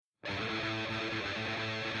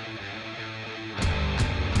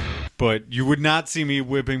but you would not see me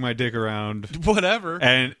whipping my dick around. Whatever.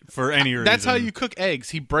 And for any reason. That's how you cook eggs.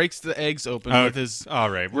 He breaks the eggs open with his all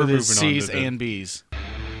right, we're with his moving on C's to and B's.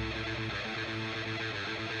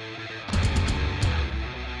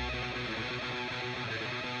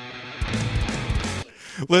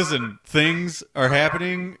 Listen, things are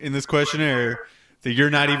happening in this questionnaire that you're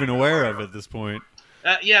not even aware of at this point.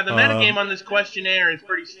 Yeah, the metagame on this questionnaire is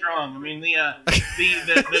pretty strong. I mean,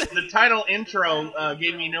 the title intro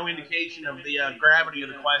gave me no indication of the gravity of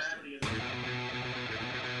the question.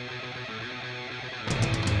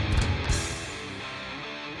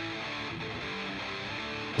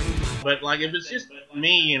 But like, if it's just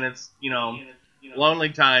me and it's lonely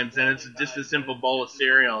times, and it's just a simple bowl of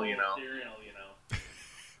cereal,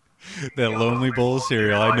 That lonely bowl of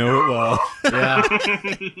cereal, I know it well. Yeah.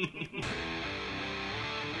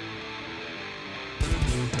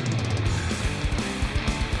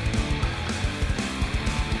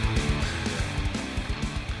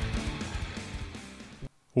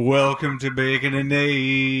 Welcome to Bacon and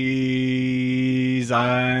Nays.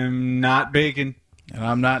 I'm not Bacon. And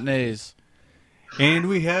I'm not Nays. And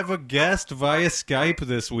we have a guest via Skype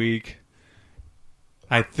this week.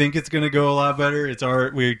 I think it's going to go a lot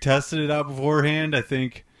better. We tested it out beforehand. I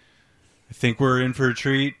think we're in for a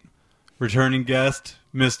treat. Returning guest,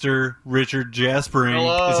 Mr. Richard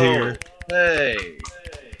Jaspering is here. Hey.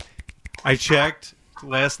 I checked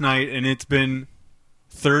last night, and it's been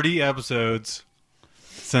 30 episodes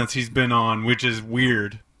since he's been on, which is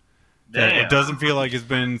weird. Damn. It doesn't feel like it's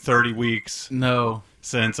been 30 weeks No.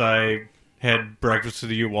 since I had breakfast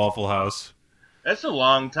with you at Waffle House. That's a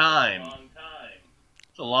long time.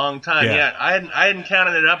 It's a long time. Yeah. Yeah, I hadn't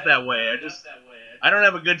counted it up that way. I don't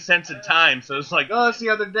have a good sense of time, so it's like, oh, it's the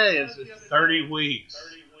other day. It's 30 weeks.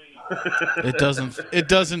 It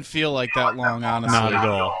doesn't feel like that long, honestly. Not at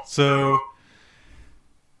all. So,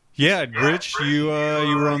 yeah, Rich, you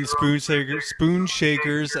were on the Spoon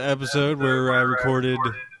Shakers episode where I recorded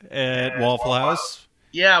at Waffle House.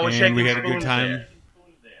 Yeah, I was shaking we had a good spoons time. there.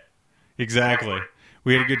 Exactly.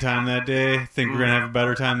 We had a good time that day. Think we're going to have a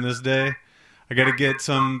better time this day. I got to get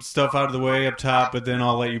some stuff out of the way up top, but then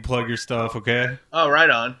I'll let you plug your stuff, okay? Oh, right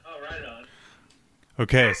on.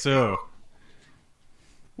 Okay, so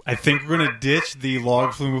I think we're going to ditch the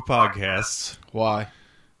Log Flume of podcasts Why?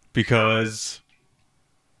 because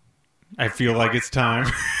I feel like it's time.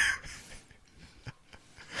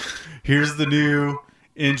 Here's the new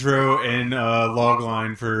intro and log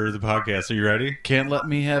line for the podcast. Are you ready? Can't let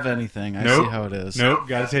me have anything. I Nope. see how it is. Nope,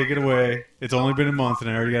 got to take it away. It's only been a month and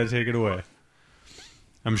I already got to take it away.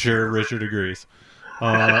 I'm sure Richard agrees.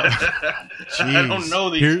 I don't know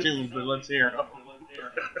these Here- tunes, but let's hear them.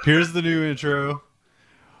 Here's the new intro.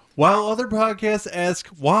 While other podcasts ask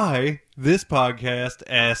why, this podcast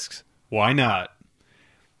asks why not.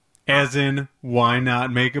 As in, why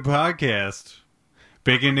not make a podcast?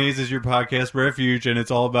 Bacon Nays is your podcast refuge, and it's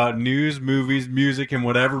all about news, movies, music, and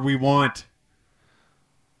whatever we want.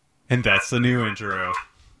 And that's the new intro.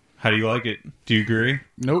 How do you like it? Do you agree?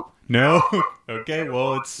 Nope. No? Okay,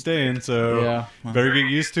 well, it's staying, so Yeah. better get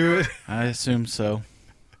used to it. I assume so.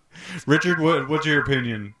 Richard, what's your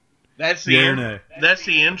opinion? That's Yay or nay? That's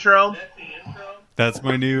the intro. That's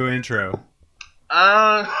my new intro.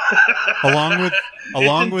 Uh, Along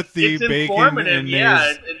with the it's bacon informative, and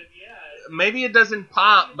yeah. Nays. Maybe it doesn't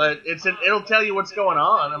pop, but it'll tell you what's going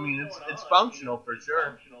on. I mean, it's functional for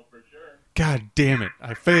sure. God damn it,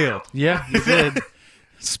 I failed. Yeah, you did.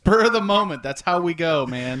 Spur of the moment. That's how we go,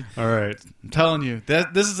 man. All right. I'm telling you.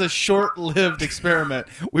 This is a short-lived experiment.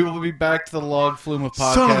 We will be back to the Log Flume of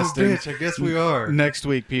Son of a podcasting bitch, I guess we are. next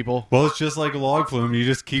week, people. Well, it's just like a log flume. You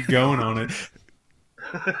just keep going on it.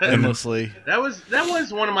 Endlessly. That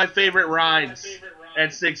was one of my favorite rides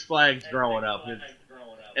at Six Flags growing up. And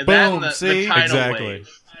Boom, the see? tidal Exactly.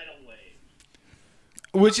 wave.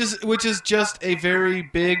 Which is just a very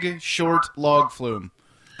big, short log flume.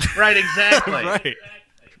 Right, exactly. Right.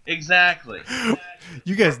 Exactly.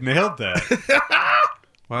 You guys nailed that.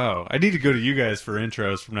 Wow. I need to go to you guys for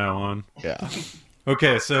intros from now on. Yeah.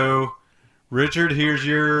 Okay, so Richard, here's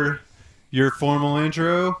your formal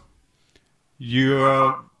intro.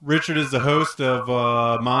 Richard is the host of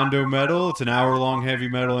Mondo Metal. It's an hour-long heavy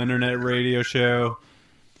metal internet radio show.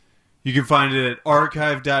 You can find it at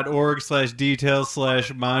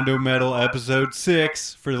archive.org/details/Mondo Metal episode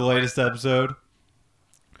 6 for the latest episode.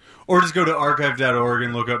 Or just go to archive.org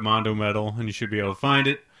and look up Mondo Metal, and you should be able to find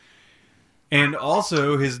it. And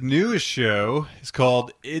also, his newest show is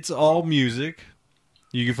called It's All Music.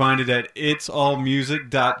 You can find it at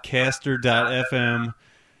itsallmusic.caster.fm.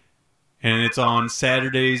 And it's on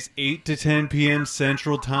Saturdays, 8 to 10 p.m.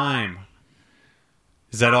 Central Time.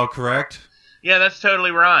 Is that all correct? Yeah, that's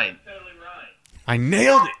totally right. I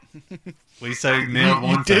nailed it. At least I nailed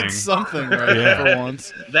one You thing. did something right Yeah. for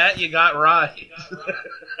once. That you got right.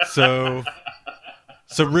 So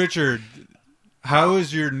Richard, how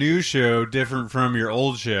is your new show different from your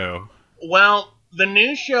old show? Well, the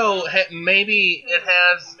new show, maybe it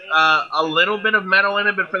has a little bit of metal in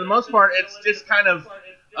it, but for the most part, it's just kind of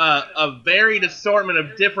a varied assortment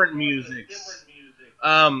of different musics.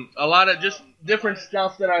 A lot of just different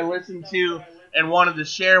stuff that I listened to and wanted to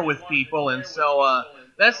share with people, and so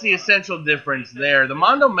that's the essential difference there. The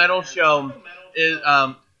Mondo Metal Show is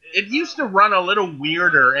it used to run a little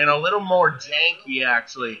weirder and a little more janky,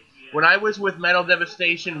 actually. When I was with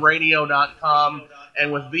MetalDevastationRadio.com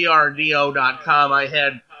and with VRDO.com, I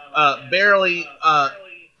had barely,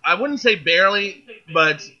 I wouldn't say barely,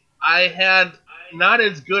 but I had not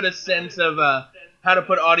as good a sense of how to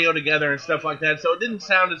put audio together and stuff like that, so it didn't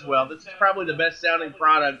sound as well. This is probably the best sounding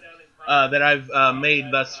product that I've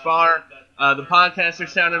made thus far. The podcasts are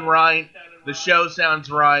sounding right, the show sounds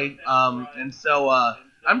right, and so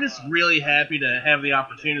I'm just really happy to have the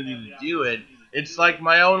opportunity to do it. It's like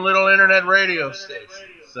my own little internet radio station,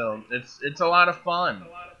 so it's a lot of fun.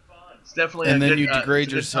 It's definitely And a then good, you degrade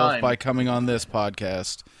it's a good yourself time. by coming on this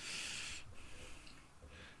podcast.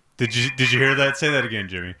 Did you hear that? Say that again,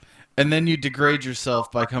 Jimmy. And then you degrade yourself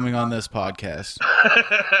by coming on this podcast.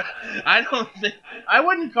 I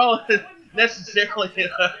wouldn't call it necessarily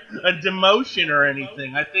a demotion or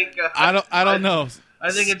anything. I think I don't know.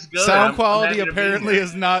 I think it's good. Sound I'm quality happy to be apparently here.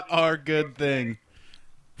 is not our good thing.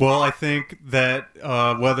 Well, I think that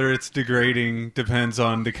whether it's degrading depends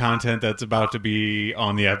on the content that's about to be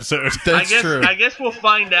on the episode. That's true. I guess we'll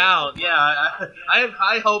find out. Yeah, I have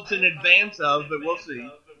high hopes in advance of, but we'll see.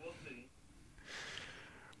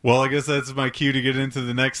 Well, I guess that's my cue to get into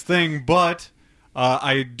the next thing, but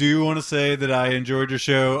I do want to say that I enjoyed your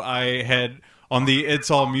show. I had, on the It's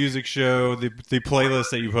All Music show, the playlist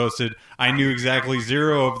that you posted, I knew exactly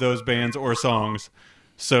 0 of those bands or songs.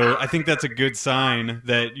 So I think that's a good sign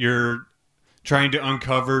that you're trying to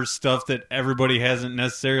uncover stuff that everybody hasn't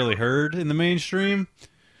necessarily heard in the mainstream.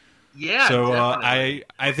 Yeah, So definitely.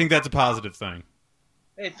 I think that's a positive thing.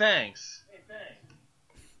 Hey, thanks.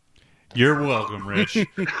 You're welcome, Rich.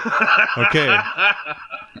 Okay.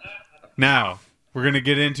 Now, we're going to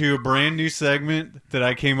get into a brand new segment that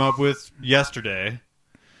I came up with yesterday.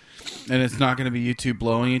 And it's not going to be you two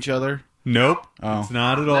blowing each other? Nope. Oh. It's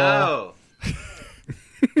not at all. No.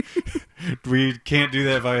 We can't do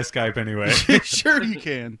that via Skype anyway. Sure you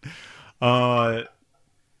can.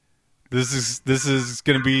 This is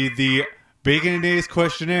going to be the Bacon and Days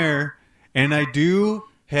questionnaire, and I do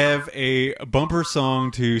have a bumper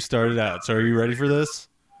song to start it out. So are you ready for this?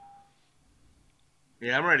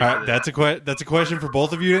 Yeah, I'm ready. All for right, this. that's a question for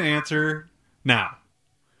both of you to answer now.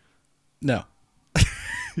 No.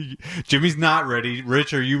 Jimmy's not ready.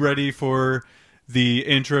 Rich, are you ready for the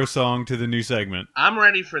intro song to the new segment? I'm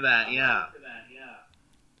ready for that. Yeah.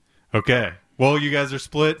 Okay. Well, you guys are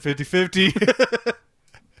split 50-50.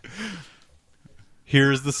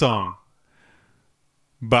 Here's the song.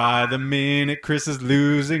 By the minute Chris is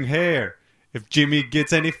losing hair. If Jimmy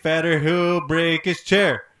gets any fatter, he'll break his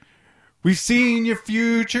chair. We've seen your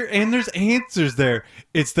future and there's answers there.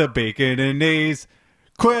 It's the Bacon and Days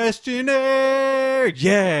questionnaire.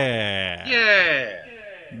 Yeah. Yeah.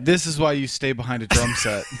 This is why you stay behind a drum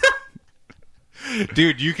set.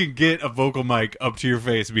 Dude, you can get a vocal mic up to your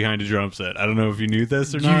face behind a drum set. I don't know if you knew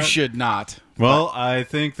this or not. You should not. Well, I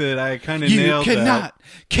think that I kind of You nailed cannot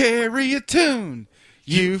that. carry a tune.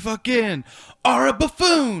 You fucking are a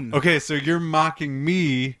buffoon. Okay, so you're mocking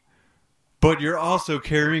me, but you're also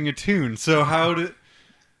carrying a tune. So how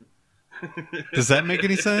does that make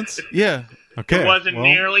any sense? Yeah. Okay. It wasn't well,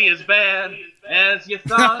 nearly as bad as you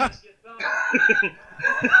thought.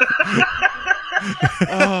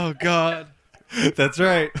 Oh, God. That's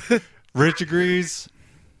right. Rich agrees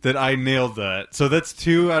that I nailed that. So that's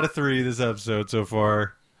 2 out of 3 this episode so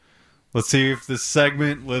far. Let's see if this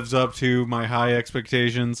segment lives up to my high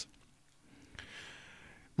expectations.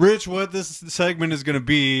 Rich, what this segment is going to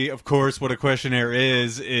be, of course, what a questionnaire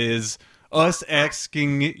is us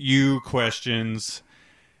asking you questions.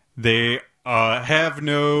 They have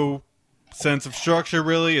no sense of structure,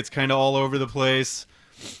 really. It's kind of all over the place.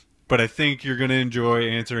 But I think you're going to enjoy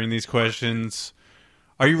answering these questions.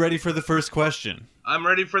 Are you ready for the first question? I'm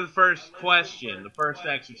ready for the first question, the first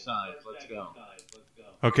exercise. Let's go.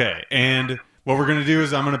 Okay, and what we're going to do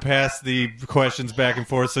is I'm going to pass the questions back and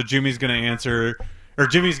forth. So Jimmy's going to answer, or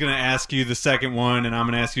Jimmy's going to ask you the second one, and I'm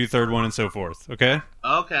going to ask you the third one, and so forth. Okay?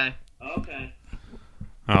 Okay.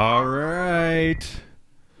 All right.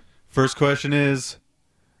 First question is,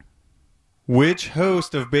 Which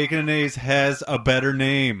host of Bacon and A's has a better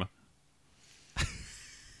name?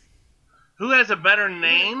 Who has a better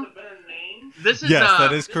name? This is Yes,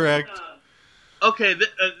 that is correct. Okay,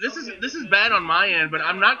 this is bad on my end, but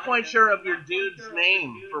I'm not quite sure of your dude's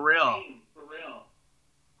name for real.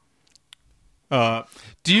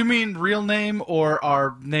 Do you mean real name or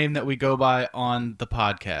our name that we go by on the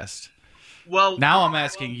podcast? Well, Now I'm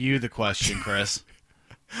asking you the question, Chris.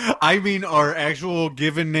 I mean our actual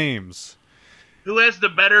given names. who has the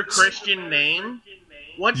better Christian name?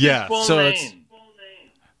 What's Yeah, his full so it's- name?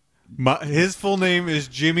 His full name is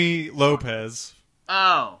Jimmy Lopez.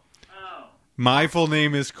 Oh. My full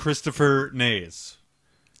name is Christopher Nays.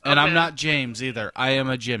 And I'm Okay. not James either. I am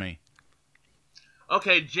a Jimmy.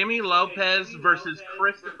 Okay, Jimmy Lopez versus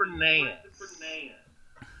Christopher Nays.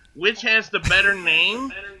 Which has the better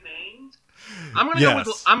name? I'm gonna go with.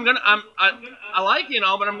 Yes. I like you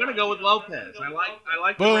know, but I'm gonna go with Lopez. I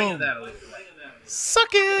like the ring of Boom. that. a little. Suck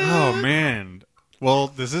it! Oh, man. Well,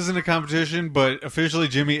 this isn't a competition, but officially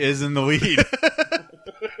Jimmy is in the lead.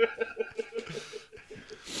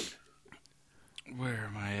 Where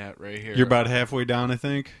am I at right here? You're about halfway down, I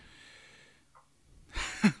think.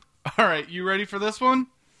 All right, you ready for this one?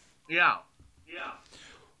 Yeah.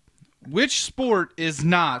 Which sport is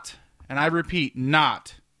not, and I repeat,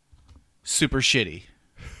 not super shitty?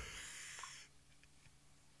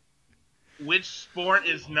 Which sport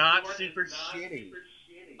is not super shitty?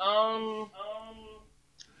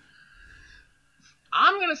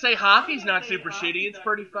 I'm gonna say hockey's not super shitty. It's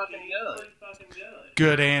pretty fucking good.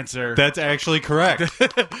 Good answer. That's actually correct. It's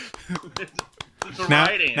the now,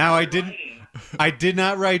 right answer. now I did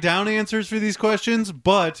not write down answers for these questions,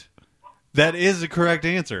 but that is a correct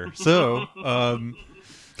answer. So,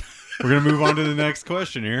 we're going to move on to the next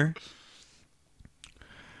question here.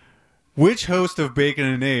 Which host of Bacon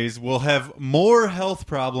and A's will have more health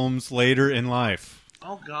problems later in life?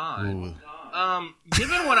 Oh God. Ooh.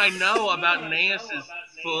 Given what I know about Naeus'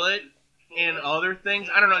 foot and other things,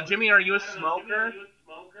 I don't know. Jimmy, are you a smoker?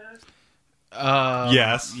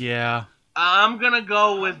 Yes. Yeah. I'm gonna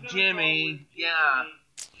go with Jimmy. Yeah.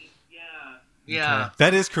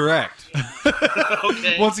 That is correct.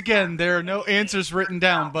 Okay. Once again, there are no answers written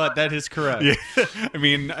down, but that is correct. Yeah. I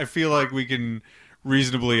mean, I feel like we can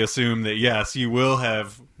reasonably assume that, yes, you will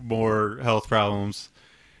have more health problems.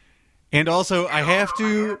 And also, I have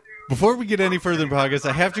to, before we get any further in the podcast,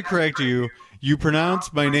 I have to correct you. You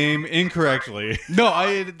pronounced my name incorrectly.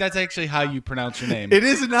 No, that's actually how you pronounce your name. It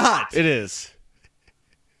is not. It is.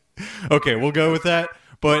 Okay, we'll go with that.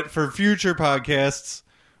 But for future podcasts,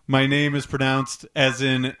 my name is pronounced as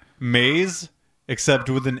in Maze, except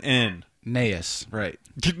with an N. Naeus, right.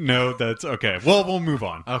 No, that's okay. Well, we'll move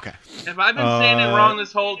on. Okay. Have I been saying it wrong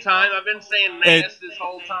this whole time? I've been saying Naeus this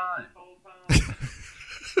whole time.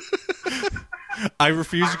 I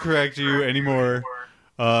refuse to correct you anymore.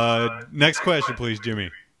 Next question, please,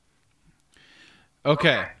 Jimmy.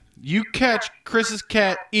 Okay. You catch Chris's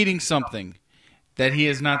cat eating something that he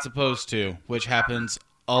is not supposed to, which happens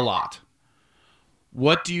a lot.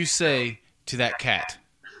 What do you say to that cat?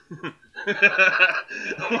 What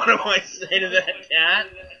do I say to that cat?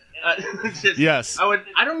 Just- Yes.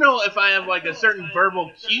 I don't know if I have like a certain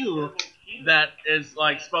verbal cue that is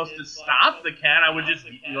like supposed to stop the cat. I would just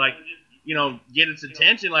like, get its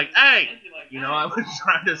attention. Like, hey, I would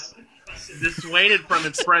try to dissuade it from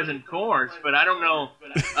its present course. But I don't know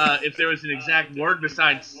if there was an exact word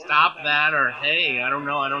besides "stop that" or "hey." I don't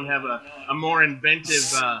know. I don't have a more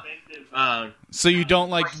inventive. So you don't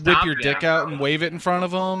like whip Stop your it. dick out and wave it in front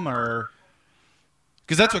of him, or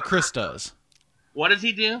because that's what Chris does. What does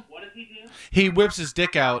he do? He whips his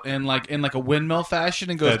dick out in like a windmill fashion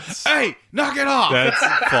and goes, That's- "Hey, knock it off!" That's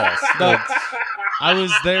false. I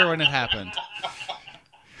was there when it happened.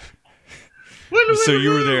 So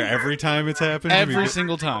you were there every time it's happened? Every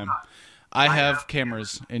single time. I have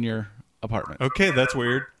cameras in your apartment. Okay, that's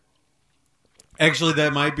weird. Actually,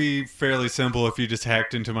 that might be fairly simple if you just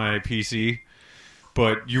hacked into my PC.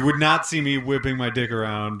 But you would not see me whipping my dick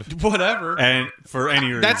around Whatever. and for any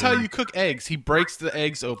reason. That's how you cook eggs. He breaks the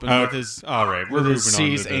eggs open with his all right, we're with moving his on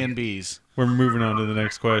C's to the, and B's. we're moving on to the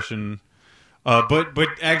next question. But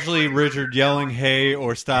actually, Richard, yelling "hey"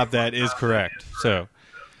 or "stop that" is correct. So,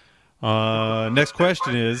 next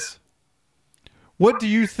question is, what do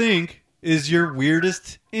you think is your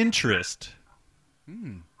weirdest interest?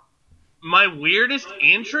 My weirdest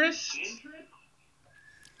interest?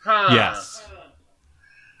 Huh. Yes.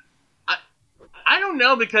 I don't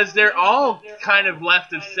know because they're all kind of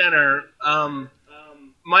left of center.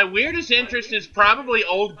 My weirdest interest is probably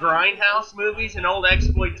old grindhouse movies and old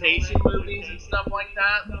exploitation movies and stuff like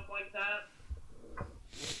that.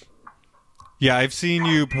 Yeah, I've seen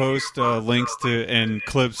you post links to and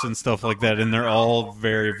clips and stuff like that, and they're all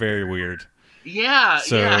very, very weird. Yeah,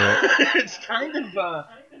 So- yeah. It's kind of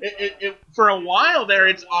for a while there.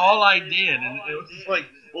 It's all I did, and it was just like,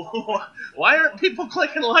 why aren't people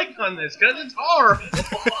clicking like on this? Because it's horrible.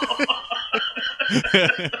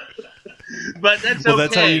 But that's Well, okay.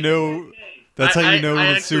 that's how you know. That's how you know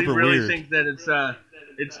when it's super I really weird. think that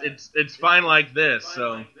it's fine like this.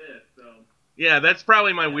 So yeah, that's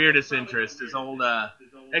probably my weirdest interest is old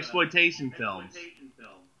exploitation films.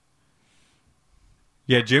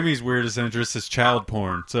 Yeah, Jimmy's weirdest interest is child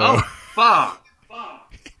porn. So Oh fuck!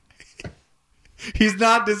 he's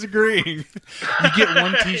not disagreeing. You get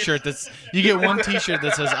one T-shirt that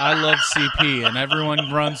says "I love CP" and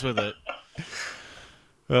everyone runs with it.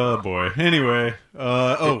 Oh boy. Anyway,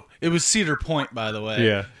 It was Cedar Point, by the way.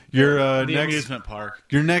 yeah. Your The next amusement park.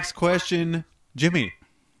 your next question, Jimmy.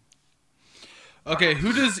 Okay,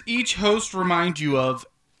 who does each host remind you of,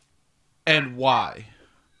 and why?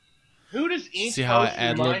 Who does each See how I host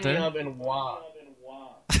ad-libbed remind me there? of and why?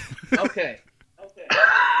 Okay.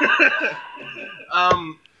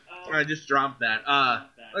 I just dropped that.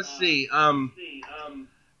 Let's see.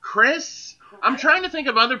 Chris. I'm trying to think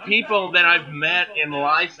of other people that I've met in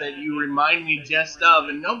life that you remind me just of,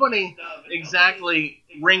 and nobody exactly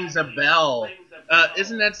rings a bell.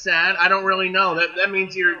 Isn't that sad? I don't really know. That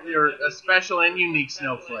means you're a special and unique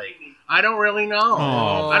snowflake. I don't really know.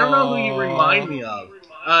 Aw. I don't know who you remind me of.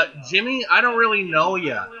 Jimmy, I don't really know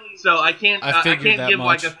you, so I can't. I figured can't that give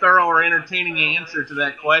much. like a thorough or entertaining answer to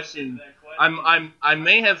that question. I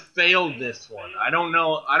may have failed this one. I don't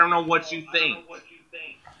know. I don't know what you think.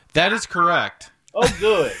 That is correct. Oh,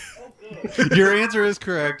 good. Your answer is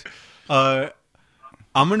correct. I'm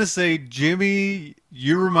gonna say, Jimmy,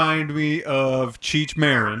 you remind me of Cheech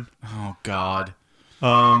Marin. Oh God.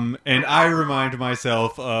 And I remind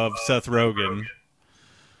myself of Seth Rogen.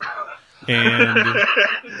 And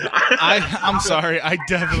I'm sorry. I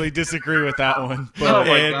definitely disagree with that one. Oh But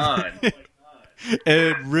my and- god.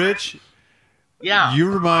 and Rich, Yeah.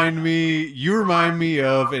 you remind me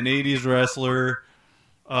of an 80s wrestler.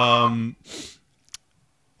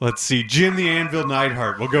 Let's see, Jim the Anvil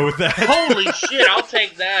Neidhart. We'll go with that. Holy shit! I'll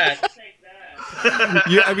take that.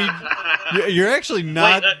 Yeah, I mean, you're actually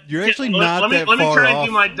not. Wait, You're actually let not me, that let me far try off. and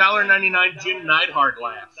do my $1.99 Jim Neidhart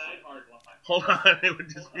laugh. Hold on, it would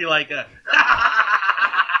just be like a.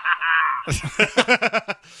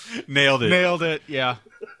 Nailed it. nailed it. Yeah.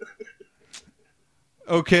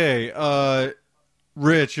 Okay,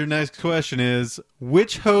 Rich, your next question is: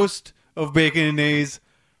 which host of Bacon and Nays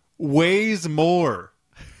weighs more?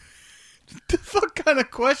 The fuck kind of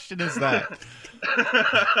question is that?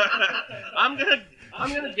 I'm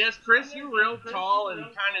gonna guess, Chris. You're real tall and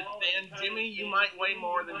kind of thin. Jimmy, you might weigh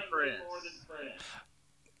more than Chris.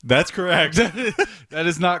 That's correct. That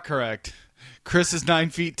is not correct. Chris is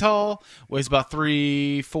 9 feet tall, weighs about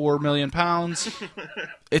 3-4 million pounds.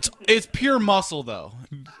 It's pure muscle though,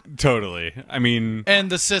 Totally. I mean, and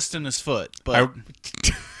the cyst in his foot. But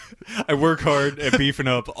I work hard at beefing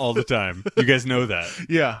up all the time. You guys know that.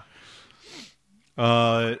 yeah.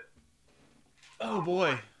 Uh, Oh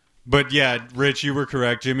boy. but yeah, Rich, you were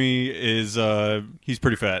correct. Jimmy is he's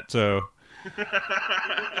pretty fat. So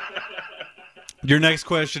your next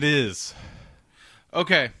question is: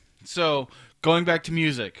 Okay, so going back to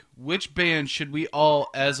music, which band should we all,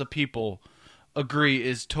 as a people, agree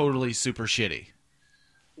is totally super shitty?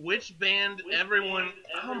 Which band? Everyone.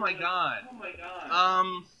 Oh my god.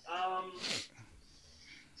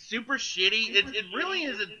 Super shitty. It really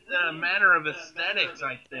is a matter of aesthetics,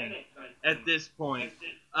 I think, at this point.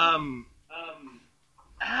 I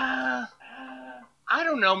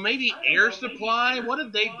don't know. Maybe Air Supply. What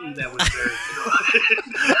did they do that was very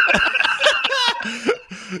good?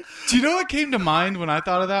 Do you know what came to mind when I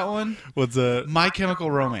thought of that one? what's that? My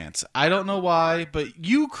Chemical Romance. I don't know why, but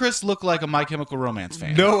you, Chris, look like a My Chemical Romance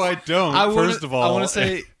fan. No, I don't. First of all, I want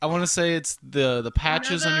to say it's the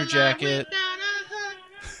patches on your jacket.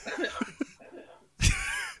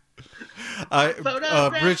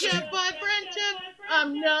 Rich,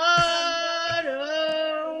 I'm not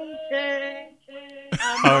okay.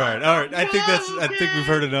 all right. I think we've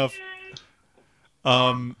heard enough.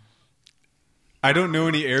 I don't know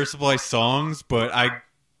any Air Supply songs, but I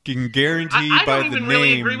can guarantee I by don't the even name.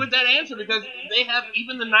 really agree with that answer because they have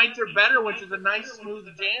Even the Nights Are Better, which is a nice smooth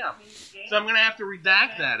jam. So I'm gonna have to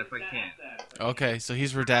redact that if I can. Okay, so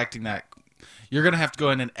he's redacting that. You're gonna have to go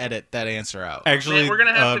in and edit that answer out. Actually, Man, we're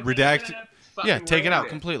gonna have to redact. fucking Yeah, take it write out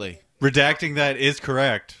completely. Redacting that is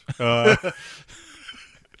correct.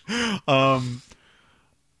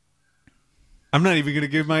 I'm not even going to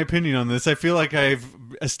give my opinion on this. I feel like I've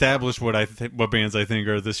established what what bands I think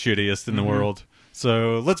are the shittiest in the world.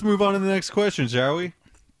 So let's move on to the next question, shall we?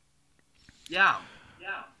 Yeah.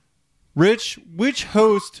 Rich, which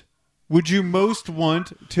host would you most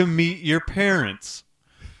want to meet your parents?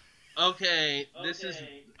 Okay, this is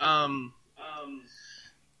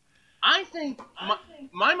I think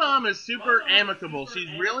my mom is super amicable. She's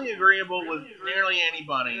really agreeable with nearly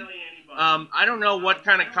anybody. I don't know what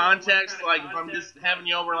kind of context, like if I'm just having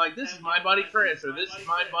you over, like, this is my buddy Chris, or this is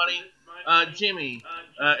my buddy Jimmy,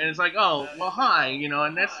 and it's like, oh, well, hi,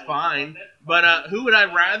 and that's fine. But who would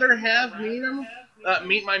I rather have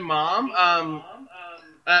meet my mom?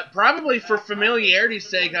 Probably for familiarity's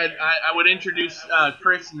sake, I would introduce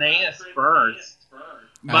Chris Naas first.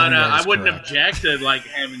 But I wouldn't object to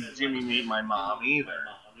having Jimmy meet my mom either.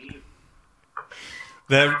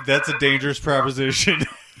 That's a dangerous proposition.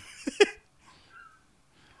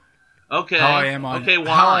 Okay. How I am on okay, why?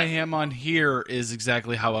 How I am on here is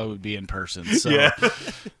exactly how I would be in person. So Yeah.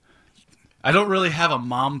 I don't really have a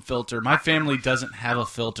mom filter. My family doesn't have a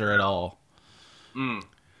filter at all.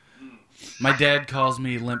 My dad calls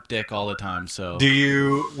me limp dick all the time. So Do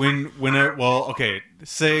you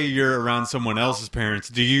say you're around someone else's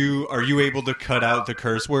parents, are you able to cut out the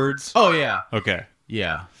curse words? Oh yeah. Okay.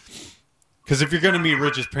 Yeah. Because if you're going to meet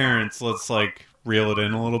Rich's parents, let's reel it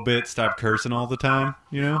in a little bit, stop cursing all the time,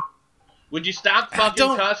 Would you stop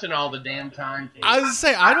fucking cussing all the damn time? I was gonna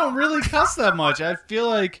say I don't really cuss that much. I feel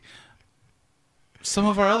like some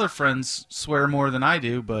of our other friends swear more than I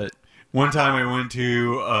do, but One time I went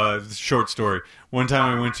to short story. One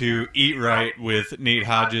time I went to Eat Right with Nate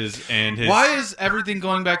Hodges and his. why is everything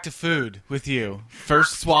going back to food with you?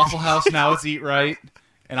 First Waffle House, now it's Eat Right,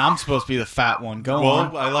 and I'm supposed to be the fat one. Go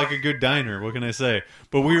on. Well, I like a good diner. What can I say?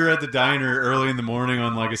 But we were at the diner early in the morning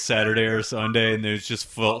on a Saturday or Sunday, and there's just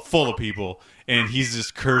full of people, and he's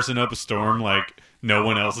just cursing up a storm like no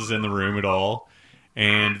one else is in the room at all.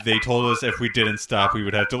 And they told us if we didn't stop, we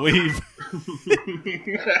would have to leave.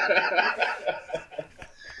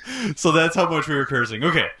 So that's how much we were cursing.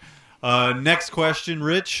 Okay. Next question,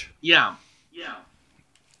 Rich. Yeah.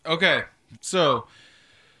 Okay, so,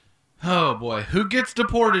 oh boy, who gets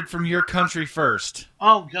deported from your country first?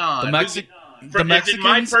 Oh, God. The Is it Mexicans?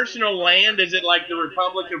 my personal land? Is it like the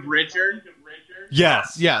Republic of Richard?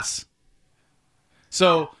 Yes. Yes.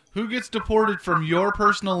 So, who gets deported from your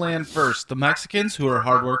personal land first? The Mexicans, who are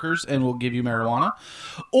hard workers and will give you marijuana,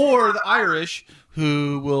 or the Irish,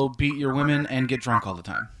 who will beat your women and get drunk all the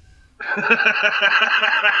time?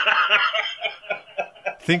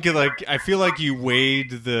 I feel like you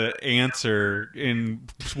weighed the answer in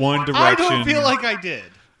one direction. I don't feel like I did.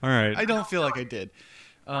 All right. I don't feel like I did.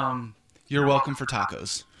 You're welcome for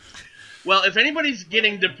tacos. Well, if anybody's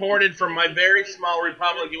getting deported from my very small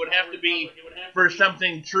republic, it would have to be for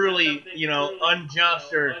something truly,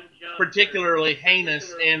 unjust or particularly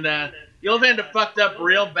heinous, and you'll have had to fucked up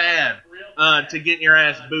real bad to get your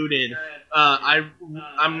ass booted.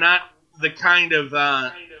 I'm not the kind of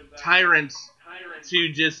tyrant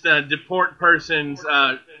to just deport persons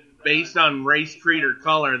based on race, creed, or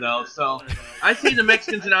color, though. So I see the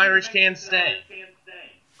Mexicans and Irish can stay.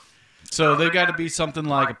 So they've got to be something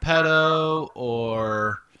like a pedo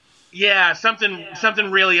or... Yeah, something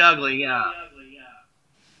really ugly, yeah.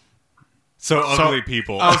 So ugly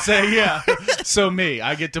people. I'll say, yeah. So me.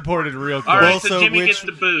 I get deported real quick. All right, Well, so so Jimmy which- gets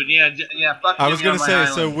the boot. Yeah, fuck I was Jimmy going to on my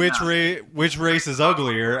say, so island. which race is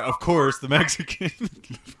uglier? Of course, the Mexican.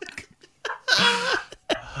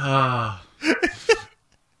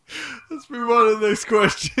 Let's move on to the next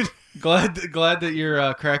question. Glad that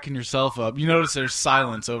you're cracking yourself up. You notice there's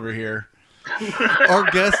silence over here. Our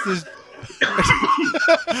guest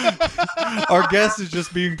is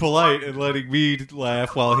just being polite and letting me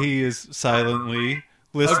laugh while he is silently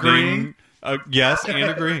listening. Yes, and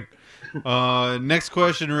agreeing. Next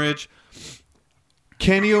question, Rich.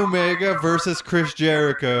 Kenny Omega versus Chris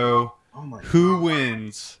Jericho. Oh my Who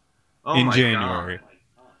wins Oh in my January?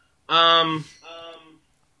 God.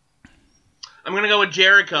 I'm gonna go with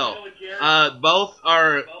Jericho. Both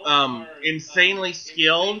are insanely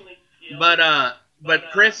skilled, but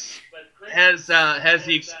Chris has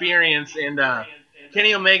the experience, and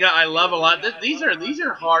Kenny Omega I love a lot. These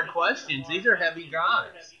are hard questions. These are heavy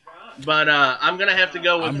guys. But I'm gonna have to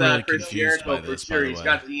go with I'm really Chris confused by Jericho for this, by sure. the He's way.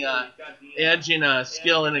 got the edge in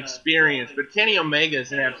skill and experience. But Kenny Omega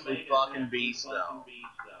is an absolute fucking beast, though.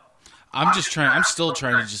 I'm still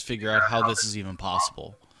trying to just figure out how this is even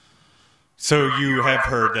possible. So you have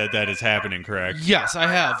heard that is happening, correct? Yes, I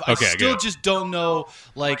have. Okay, I still good. just don't know,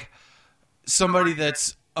 somebody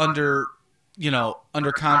that's under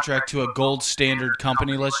contract to a gold standard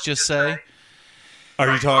company, let's just say,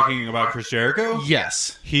 Are you talking about Chris Jericho?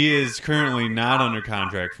 Yes. He is currently not under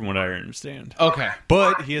contract, from what I understand. Okay.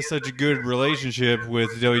 But he has such a good relationship with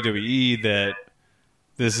WWE that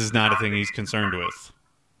this is not a thing he's concerned with.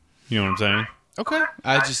 You know what I'm saying? Okay.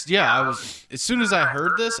 I was, as soon as I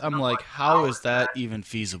heard this, I'm like, how is that even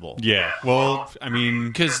feasible? Yeah. Well, I mean...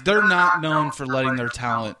 Because they're not known for letting their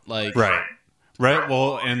talent, like... Right. Right.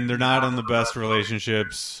 Well, and they're not on the best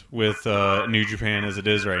relationships with New Japan as it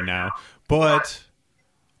is right now. But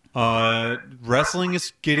wrestling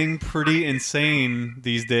is getting pretty insane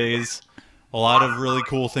these days. A lot of really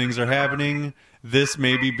cool things are happening. This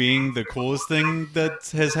maybe being the coolest thing that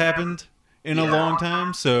has happened in a long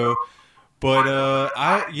time. So, but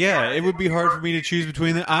it would be hard for me to choose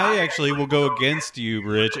between them. I actually will go against you,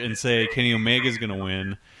 Rich, and say Kenny Omega's going to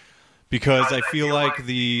win. Because I feel like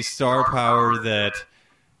the star power that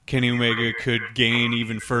Kenny Omega could gain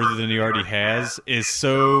even further than he already has is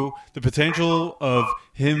so... The potential of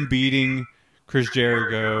him beating Chris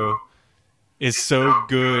Jericho is so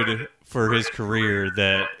good for his career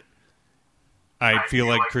that I feel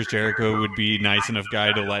like Chris Jericho would be a nice enough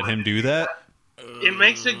guy to let him do that. It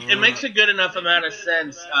makes a good enough amount of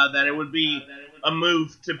sense that it would be a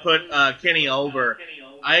move to put Kenny over.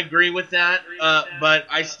 I agree with that, but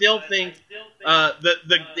I still think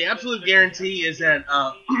the absolute guarantee is that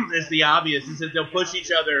is the obvious, is that they'll push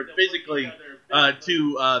each other physically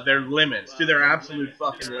to their limits, to their absolute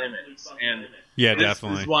fucking limits, and this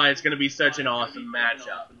is why it's going to be such an awesome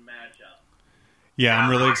matchup. Yeah, I'm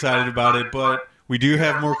really excited about it, but we do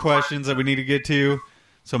have more questions that we need to get to,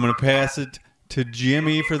 so I'm going to pass it to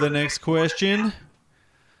Jimmy for the next question.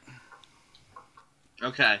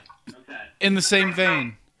 Okay. In the same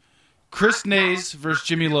vein, Chris Nays versus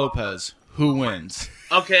Jimmy Lopez. Who wins?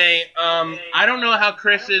 Okay, I don't know how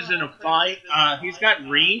Chris is in a fight. He's got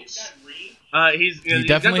reach. He's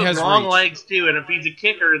definitely got has those long reach. legs too, and if he's a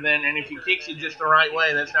kicker, and if he kicks it just the right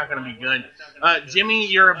way, that's not going to be good. Jimmy,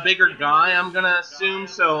 you're a bigger guy, I'm going to assume.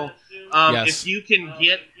 So Yes. if you can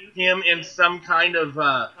get him in some kind of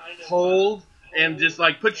hold and just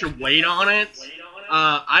like put your weight on it,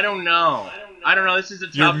 I don't know. This is a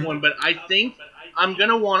tough one, but I think I'm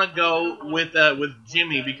gonna want to go with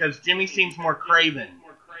Jimmy because Jimmy seems more craven.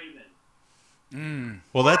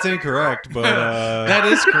 Well, that's incorrect, but... That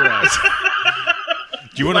is correct.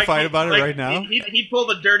 do you want to fight about it right now? He'd pull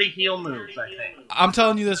the dirty heel moves, I think. I'm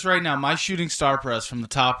telling you this right now. My shooting star press from the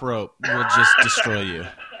top rope will just destroy you.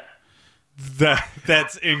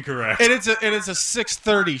 That's incorrect. And it's a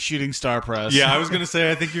 630 shooting star press. Yeah, I was going to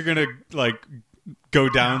say, I think you're going to, like, go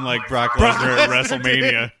down like Brock Lesnar at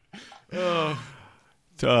WrestleMania.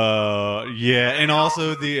 Yeah, and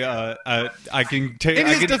also the I can take In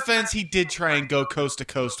his defense, he did try and go coast to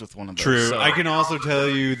coast with one of those. True. So. I can also tell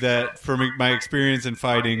you that from my experience in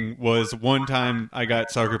fighting was one time I got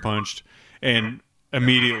sucker punched and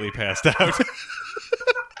immediately passed out.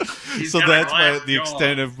 So that's the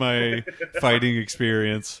extent of my fighting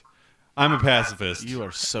experience. I'm a pacifist. You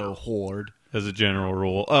are so hoard. As a general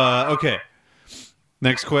rule. Okay.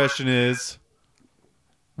 Next question is,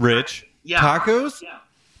 Rich, tacos?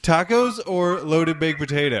 Tacos or loaded baked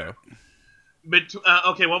potato?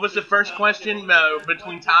 Okay, what was the first question?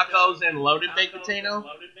 Between tacos and loaded baked potato?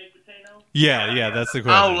 Yeah, that's the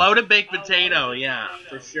question. Oh, loaded baked potato, yeah,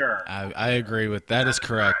 for sure. I agree with that. Is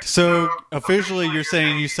correct. So, officially, you're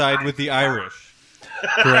saying you side with the Irish,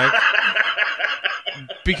 correct?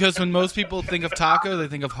 Because when most people think of taco, they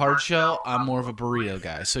think of hard shell. I'm more of a burrito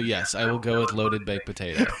guy. So, yes, I will go with loaded baked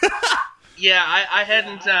potato. Yeah, I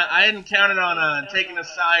hadn't counted on taking a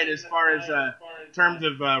side as far as terms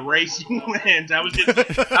of racing wins. I was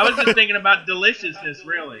just thinking about deliciousness,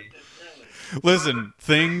 really. Listen,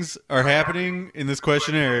 things are happening in this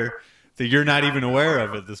questionnaire that you're not even aware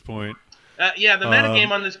of at this point. The metagame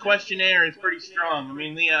on this questionnaire is pretty strong. I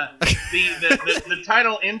mean, the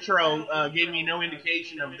title intro gave me no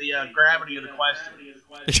indication of the gravity of the question.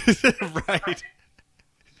 Right.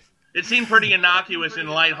 It seemed pretty innocuous and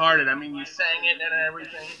lighthearted. I mean, you sang it and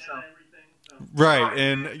everything, so... Right,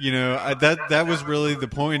 and, that was really the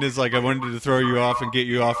point, is, like, I wanted to throw you off and get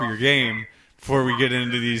you off of your game before we get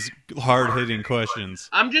into these hard-hitting questions.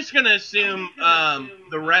 I'm just going to assume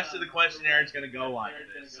the rest of the questionnaire is going to go like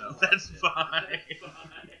this, so that's fine.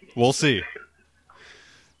 We'll see.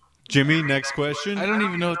 Jimmy, next question. I don't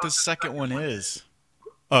even know what the second one is.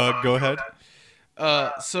 Go ahead.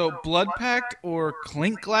 So blood pact or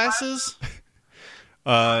clink glasses?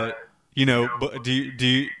 Do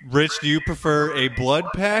you, Rich, do you prefer a blood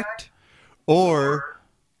pact or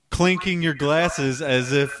clinking your glasses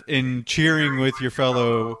as if in cheering with your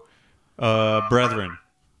fellow brethren?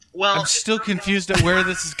 Well, I'm still confused at where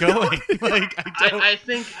this is going. Like, I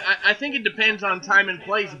think it depends on time and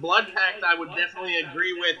place. Blood Pact, I would definitely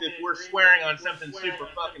agree with if we're swearing on something super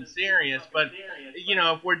fucking serious. But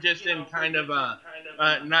if we're just in kind of a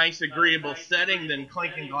nice, agreeable setting, then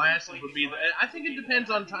clinking glasses would be. I think it depends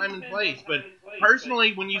on time and place. But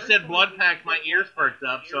personally, when you said Blood Pact, my ears perked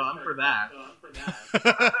up, so I'm for that.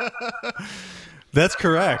 That's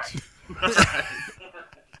correct.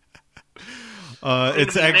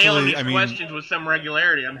 It's nailing actually, these questions with some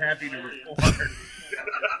regularity. I'm happy to report.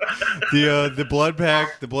 the Blood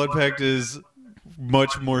Pact is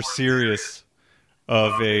much more serious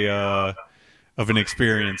of an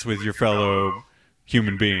experience with your fellow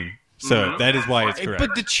human being. So that is why it's correct.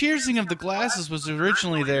 But the cheersing of the glasses was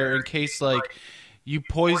originally there in case, like, you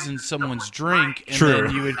poisoned someone's drink and True.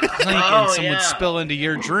 then you would clink and someone would spill into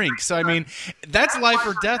your drink. So, I mean, that's life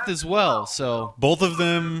or death as well. So both of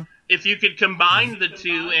them. If you could combine the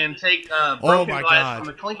two and take broken glass from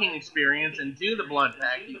the clinking experience and do the Blood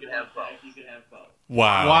Pact, you could have both.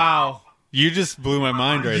 Wow. You just blew my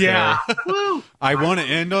mind right there. Woo! I want to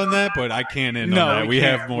end on that, but I can't end on that. We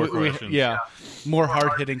have more questions. More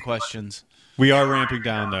hard-hitting questions. We are ramping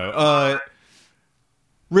down, though.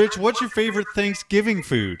 Rich, what's your favorite Thanksgiving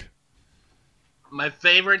food? My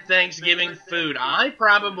favorite Thanksgiving food. I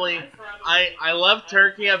love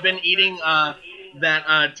turkey. I've been eating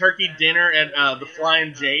that turkey dinner at the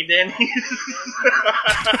Flying J Denny's, which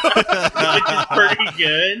is pretty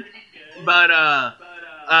good. But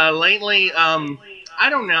lately, I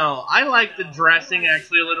don't know. I like the dressing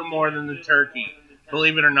actually a little more than the turkey.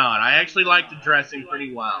 Believe it or not, I actually like the dressing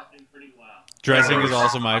pretty well. Dressing is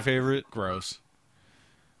also my favorite. Gross.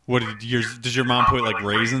 What does your mom put like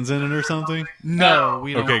raisins in it or something? No,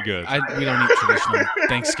 we don't. Okay, good. We don't eat traditional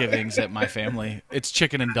Thanksgivings at my family. It's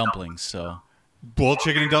chicken and dumplings. So, well,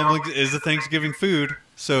 chicken and dumplings is a Thanksgiving food,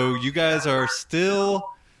 so you guys are still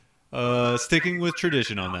sticking with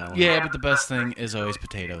tradition on that one. Yeah, but the best thing is always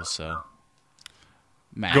potatoes. So,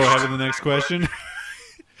 mashed. Go ahead with the next question.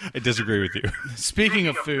 I disagree with you. Speaking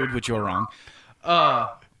of food, which you're wrong.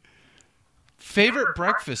 Favorite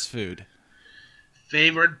breakfast food?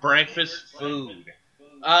 Favorite breakfast food?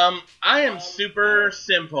 I am super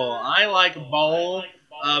simple. I like a bowl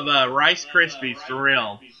of Rice Krispies for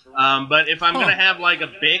real. But if I'm gonna have like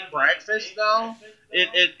a big breakfast though,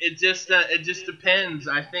 it just depends.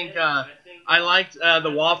 I think I liked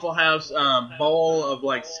the Waffle House bowl of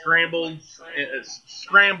like scrambles,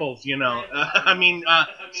 scrambled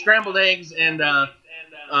eggs and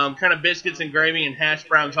kind of biscuits and gravy and hash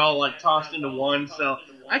browns all like tossed into one. So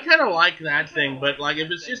I kind of like that thing. But like if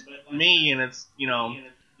it's just me and it's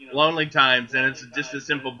lonely times and it's just a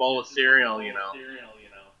simple bowl of cereal,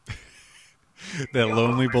 That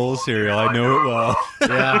lonely bowl of cereal, I know it well.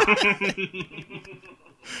 Yeah.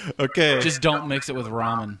 Okay. Just don't mix it with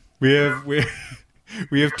ramen.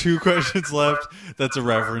 We have 2 questions left. That's a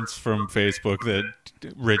reference from Facebook that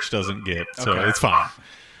Rich doesn't get, so It's fine.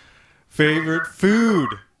 Favorite food?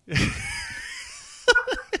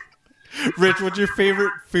 Rich, what's your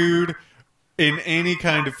favorite food in any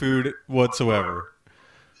kind of food whatsoever?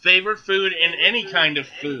 Favorite food in any kind of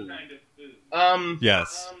food?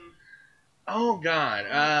 Yes. Oh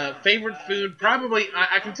God. Favorite food? Probably.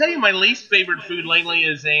 I can tell you my least favorite food lately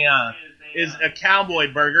is a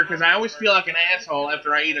cowboy burger because I always feel like an asshole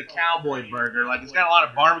after I eat a cowboy burger. Like it's got a lot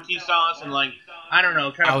of barbecue sauce and like I don't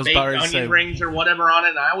know, kind of baked onion rings or whatever on it.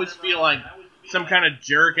 And I always feel like some kind of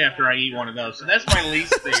jerk after I eat one of those. So that's my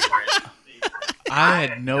least favorite. I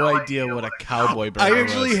had no idea what a cowboy burger was. I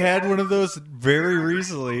actually had one of those very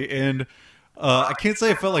recently, and I can't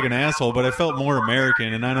say I felt like an asshole, but I felt more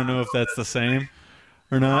American, and I don't know if that's the same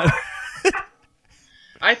or not.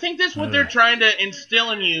 I think that's what they're trying to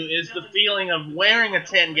instill in you is the feeling of wearing a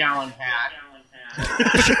 10-gallon hat.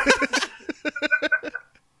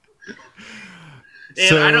 And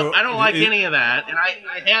So, I don't like any of that. And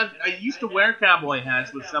I used to wear cowboy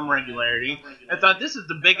hats with some regularity. I thought this is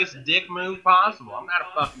the biggest dick move possible. I'm not a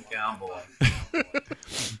fucking cowboy.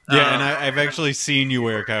 Yeah, and I've actually seen you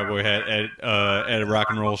wear a cowboy hat at a rock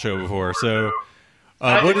and roll show before. So,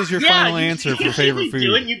 what is your final answer for favorite food?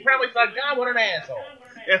 You probably thought, God, what an asshole.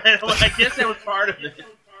 And I guess that was part of it.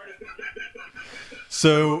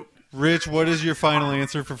 So, Rich, what is your final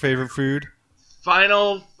answer for favorite food?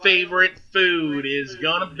 Final favorite food is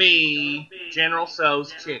gonna be General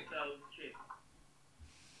Tso's chicken.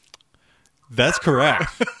 That's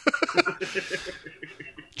correct.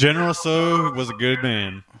 General Tso was a good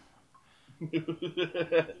man.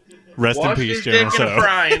 Rest in peace, General Washed his dick in a Tso.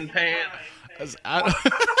 frying pan. I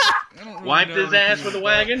don't Wiped his ass with a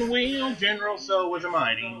wagon wheel. General Tso was a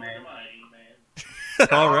mighty man.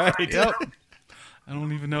 All right. Yep. I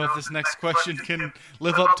don't even know if this next question can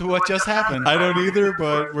live up to what just happened. I don't either,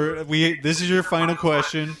 but this is your final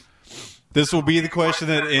question. This will be the question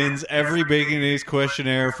that ends every Bacon Ace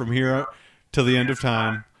questionnaire from here till the end of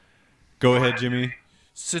time. Go ahead, Jimmy.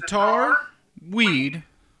 Sitar, weed,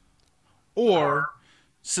 or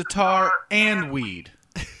sitar and weed?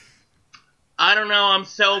 I don't know. I'm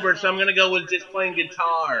sober, so I'm gonna go with just playing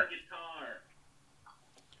guitar.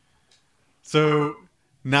 So,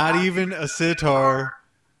 not even a sitar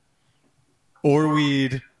or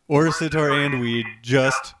weed or a sitar and weed,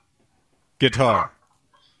 just guitar.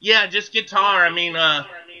 Yeah, just guitar. I mean, I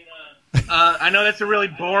know that's a really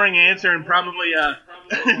boring answer and probably an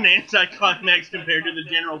anticlimax compared to the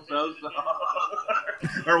general so-so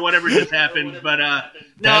or whatever just happened. But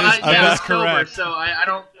no, I'm sober, correct. so I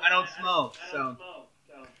don't smoke. So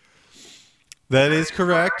That is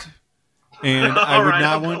correct, and I would Alright,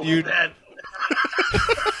 not I'll want go you. with that.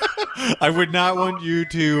 I would not want you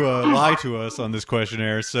to lie to us on this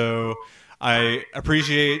questionnaire. So I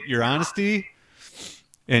appreciate your honesty,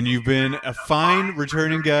 and you've been a fine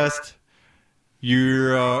returning guest.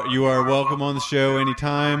 You are welcome on the show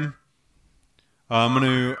anytime. I'm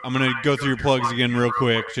gonna go through your plugs again real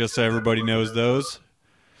quick, just so everybody knows those.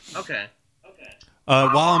 Okay.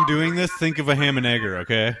 While I'm doing this, think of a ham and egger,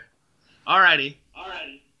 okay? Alrighty.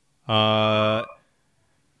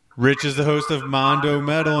 Rich is the host of Mondo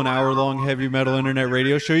Metal, an hour-long heavy metal internet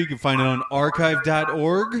radio show. You can find it on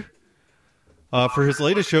archive.org. For his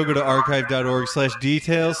latest show, go to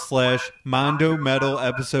archive.org/details/Mondo Metal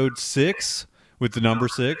episode 6 with the number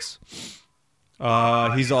 6.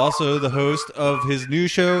 He's also the host of his new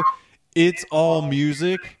show, It's All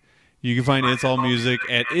Music. You can find It's All Music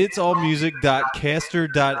at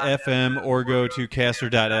itsallmusic.caster.fm or go to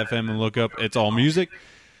caster.fm and look up It's All Music.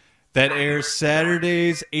 That airs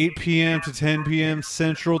Saturdays, 8 p.m. to 10 p.m.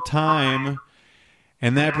 Central Time.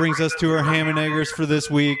 And that brings us to our ham and eggers for this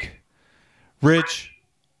week. Rich,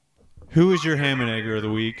 who is your ham and egger of the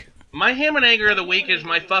week? My ham and egger of the week is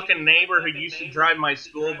my fucking neighbor who used to drive my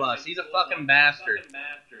school bus. He's a fucking bastard.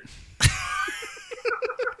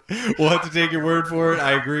 We'll have to take your word for it.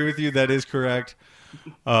 I agree with you. That is correct.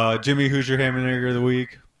 Jimmy, who's your ham and egger of the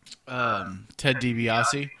week? Ted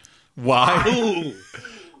DiBiase. Why? Ooh.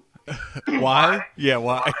 Why? Yeah,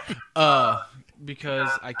 why? Because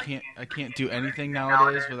I can't do anything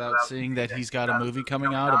nowadays without seeing that he's got a movie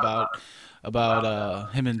coming out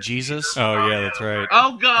about him and Jesus. Oh, yeah, that's right.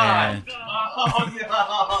 Oh, God. And- Oh, no.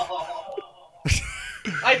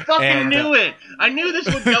 I fucking knew it. I knew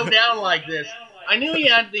this would go down like this. I knew he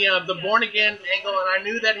had the born again angle, and I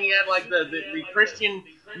knew that he had like the Christian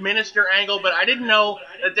minister angle, but I didn't know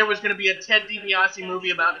that there was going to be a Ted DiBiase movie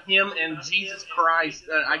about him and Jesus Christ.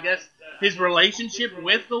 I guess his relationship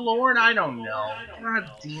with the Lord. I don't know.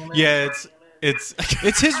 God damn it. Yeah, it's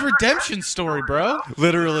It's his redemption story, bro.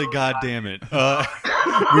 literally, God damn it.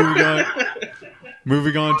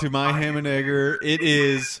 Moving on to my ham and egger. It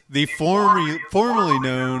is the formerly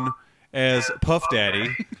known as Puff Daddy.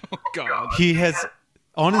 Oh, God. He has,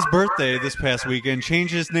 on his birthday this past weekend,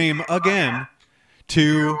 changed his name again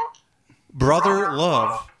to Brother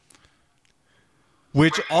Love,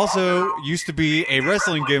 which also used to be a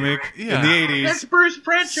wrestling gimmick in the 80s. That's Bruce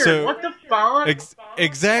Pritchard. So- What the fuck?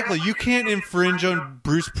 Exactly. You can't infringe on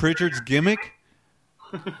Bruce Pritchard's gimmick.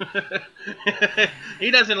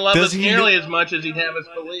 He doesn't love Does us he nearly as much as he'd have us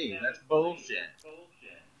believe. That's bullshit.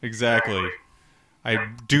 Exactly. I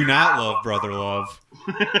do not love Brother Love.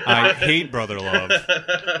 I hate Brother Love.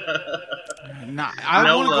 I No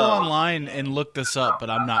want to go love. online and look this up, but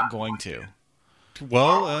I'm not going to.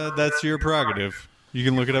 Well, that's your prerogative. You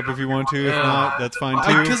can look it up if you want to. If not, that's fine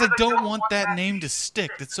too. Because I don't want that name to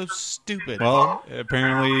stick. That's so stupid. Well,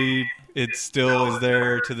 apparently it still is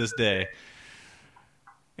there to this day.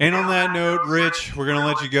 And on that note, Rich, we're gonna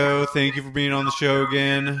let you go. Thank you for being on the show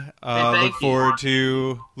again. thank Look forward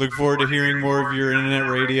to hearing more of your internet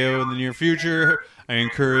radio in the near future. I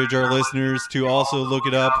encourage our listeners to also look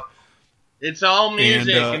it up. It's all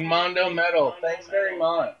music And, and Mondo Metal. Thanks very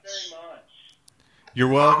much. You're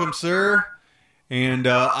welcome, sir. And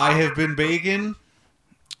I have been Bacon,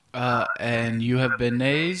 and you have been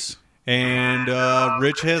Nays. and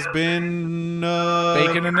Rich has been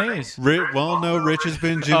Bacon and Nays. Rich has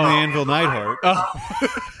been Jim the Anvil Neidhart.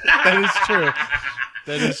 That is true.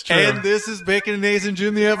 That is true. And this is Bacon and Nays and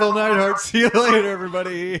Jim the Anvil Neidhart. See you later,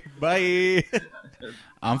 everybody. Bye.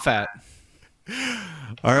 I'm fat.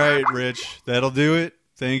 All right, Rich, that'll do it.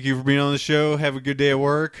 Thank you for being on the show. Have a good day at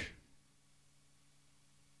work.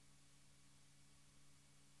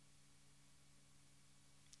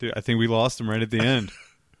 Dude, I think we lost him right at the end.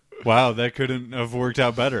 Wow, that couldn't have worked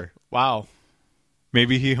out better. Wow.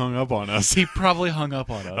 Maybe he hung up on us. He probably hung up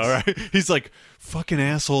on us. All right. He's like, fucking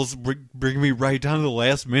assholes, bring me right down to the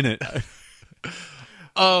last minute.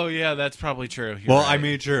 Oh, yeah, that's probably true. You're Well, right. I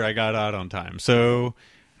made sure I got out on time. So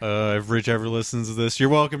if Rich ever listens to this, you're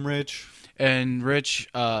welcome, Rich. And Rich,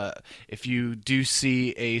 if you do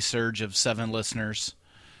see a surge of 7 listeners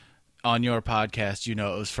on your podcast, you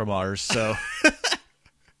know it was from ours. So,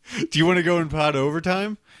 Do you want to go in pod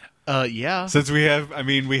overtime? yeah. Since we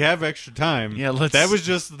have extra time. Yeah, let's- That was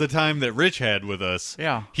just the time that Rich had with us.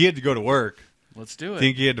 Yeah. He had to go to work. Let's do it. I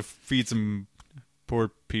think he had to feed some poor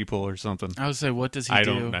people or something. I would say, what does he I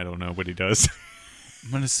do? don't know what he does. I'm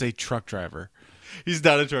going to say truck driver. He's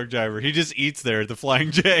not a truck driver. He just eats there at the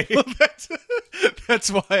Flying J. That's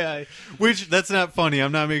why Which, that's not funny.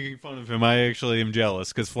 I'm not making fun of him. I actually am jealous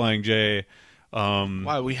because Flying J,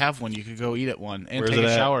 Why, we have one. You could go eat at one and Where's take it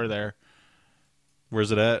a at? shower there.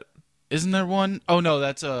 where's it at? Isn't there one? Oh, no,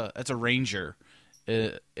 that's a Ranger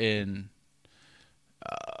in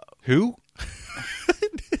Who?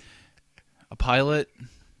 a Pilot.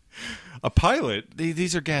 A pilot?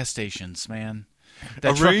 These are gas stations, man. A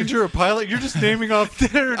That truck- ranger? A pilot? You're just naming off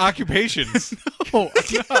their occupations. Oh,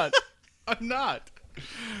 I'm not. I'm not.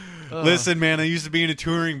 Listen, man, I used to be in a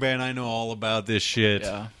touring band. I know all about this shit.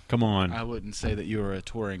 Yeah. Come on. I wouldn't say that you were a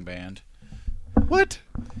touring band. What?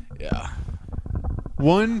 Yeah.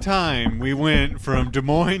 One time we went from Des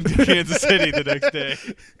Moines to Kansas City the next day.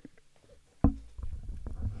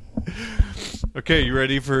 Okay, you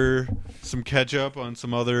ready for some catch up on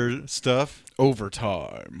some other stuff?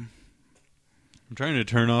 Overtime. I'm trying to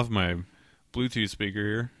turn off my Bluetooth speaker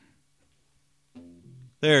here.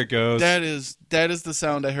 There it goes. That is the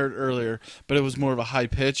sound I heard earlier, but it was more of a high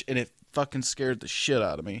pitch, and it fucking scared the shit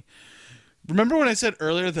out of me. Remember when I said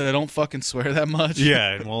earlier that I don't fucking swear that much?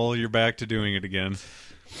 Yeah, and well, you're back to doing it again.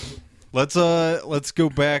 Let's go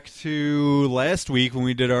back to last week when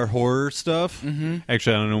we did our horror stuff. Mm-hmm.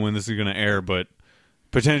 Actually, I don't know when this is going to air, but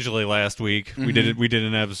potentially last week we did it. We did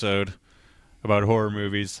an episode about horror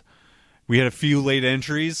movies. We had a few late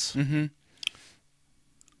entries. Mm-hmm.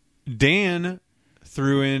 Dan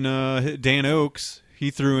threw in Dan Oakes.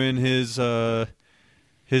 He threw in his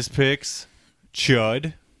picks.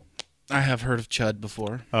 Chud. I have heard of Chud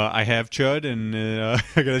before. I have Chud, and I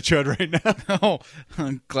got a Chud right now. Oh,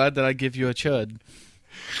 I'm glad that I give you a Chud.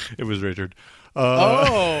 It was Richard.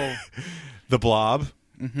 Oh. The Blob.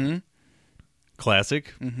 Mm-hmm.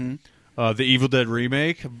 Classic. Mm-hmm. The Evil Dead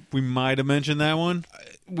remake. We might have mentioned that one.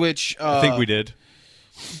 Which I think we did.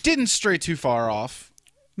 didn't stray too far off.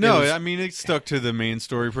 No, It was- I mean it stuck to the main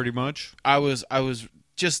story pretty much. I was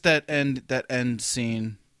just that end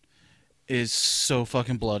scene is so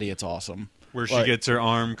fucking bloody. It's awesome. Where she Like- gets her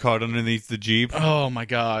arm caught underneath the Jeep. Oh my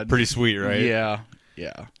god. Pretty sweet, right?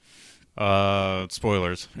 Yeah.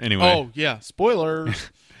 Spoilers. Anyway, Oh yeah. Spoilers.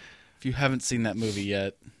 If you haven't seen that movie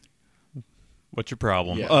yet. what's your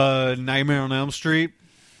problem? Yeah. Nightmare on Elm Street.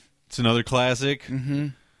 It's another classic. Mm-hmm.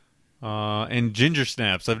 And Ginger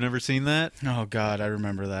Snaps. I've never seen that. Oh god, I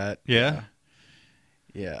remember that. Yeah?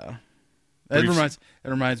 Yeah. Brief- It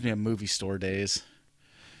reminds me of movie store days.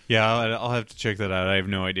 Yeah, I'll have to check that out. I have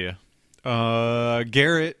no idea.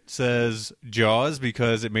 Garrett says Jaws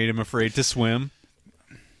because it made him afraid to swim.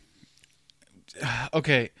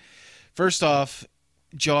 Okay. First off,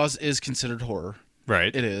 Jaws is considered horror.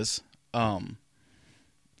 Right. It is.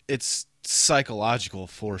 It's psychological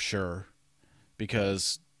for sure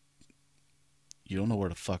because you don't know where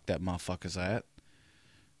the fuck that motherfucker's at.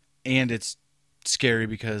 And it's scary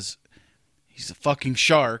because he's a fucking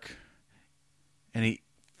shark and he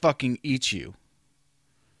fucking eats you.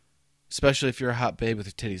 Especially if you're a hot babe with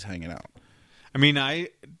your titties hanging out. I mean,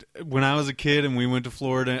 when I was a kid and we went to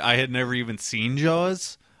Florida, I had never even seen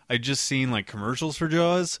Jaws. I'd just seen like commercials for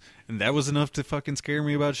Jaws, and that was enough to fucking scare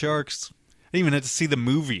me about sharks. I didn't even have to see the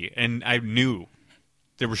movie, and I knew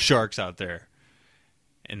there were sharks out there,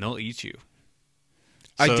 and they'll eat you.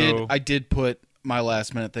 I did put my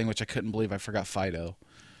last minute thing, which I couldn't believe I forgot Fido.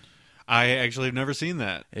 I actually have never seen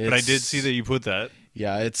that, but I did see that you put that.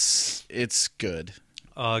 Yeah, it's good.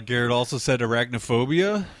 Garrett also said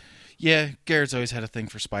arachnophobia, Yeah, Garrett's always had a thing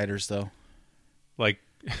for spiders, though. like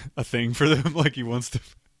a thing for them, like he wants to.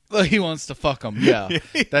 Well, he wants to fuck them. Yeah,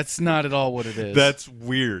 that's not at all what it is. That's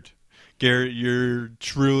weird, Garrett. You're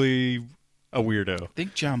truly a weirdo. I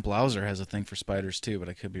think John Blauser has a thing for spiders too, but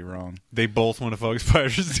I could be wrong. They both want to fuck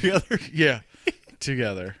spiders together. Yeah,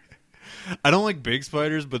 together. I don't like big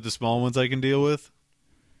spiders, but the small ones I can deal with.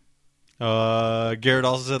 Garrett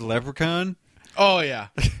also said leprechaun. Oh yeah,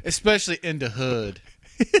 especially into Hood.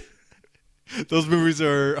 Those movies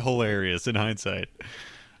are hilarious in hindsight.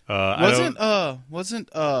 Wasn't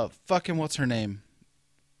fucking what's her name?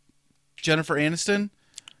 Jennifer Aniston?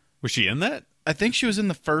 Was she in that? I think she was in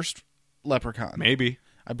the first Leprechaun. Maybe.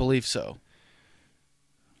 I believe so.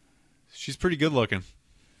 She's pretty good looking.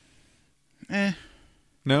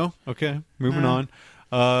 No? Okay. Moving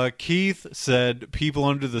on. Keith said People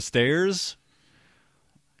Under the Stairs.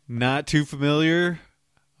 Not too familiar.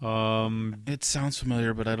 It sounds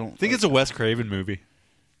familiar, but I don't think it's a Wes Craven movie.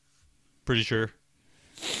 Pretty sure.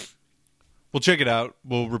 We'll check it out.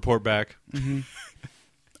 We'll report back. Mm-hmm.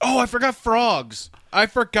 Oh, I forgot Frogs.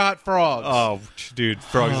 Oh, dude,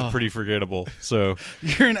 Frogs is pretty forgettable. So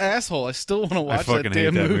you're an asshole. I still want to watch that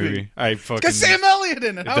damn movie. I fucking got Sam Elliott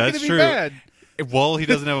in it. How can it be bad? Well, he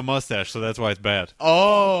doesn't have a mustache, so that's why it's bad.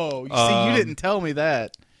 Oh, see, you didn't tell me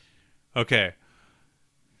that. Okay.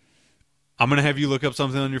 I'm going to have you look up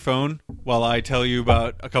something on your phone while I tell you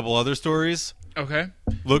about a couple other stories. Okay.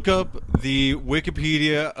 Look up the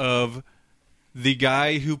Wikipedia of the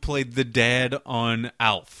guy who played the dad on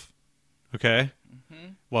Alf. Okay?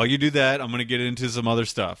 Mm-hmm. While you do that, I'm going to get into some other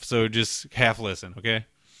stuff. So just half listen, okay?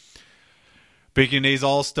 Bacon Days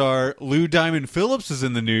All-Star Lou Diamond Phillips is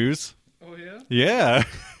in the news. Oh, yeah? Yeah.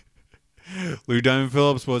 Lou Diamond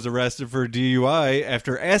Phillips was arrested for DUI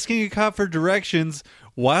after asking a cop for directions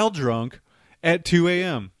while drunk at 2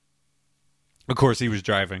 a.m. Of course, he was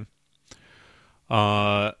driving.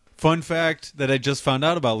 Fun fact that I just found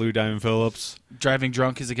out about Lou Diamond Phillips. Driving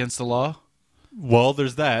drunk is against the law? Well,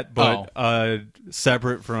 there's that, but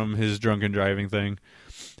separate from his drunken driving thing.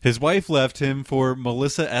 His wife left him for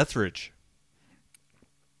Melissa Etheridge.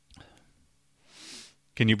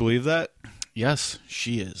 Can you believe that? Yes,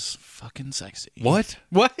 she is fucking sexy. What?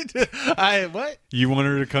 What? What? You want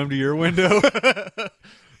her to come to your window?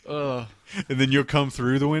 And then you'll come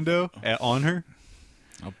through the window on her?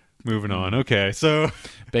 Nope. Moving on. Okay, so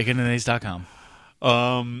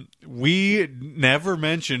baconanddays.com. We never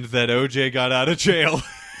mentioned that OJ got out of jail.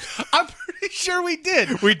 I'm pretty sure we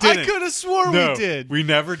did. We didn't. I could have sworn No, we did. We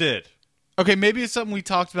never did. Okay, maybe it's something we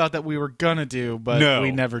talked about that we were gonna do, but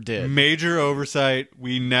we never did. Major oversight.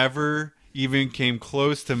 We never even came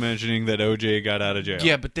close to mentioning that OJ got out of jail.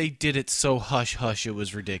 Yeah, but they did it so hush-hush it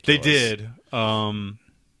was ridiculous. They did.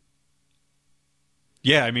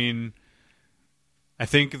 Yeah, I mean, I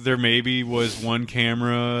think there maybe was one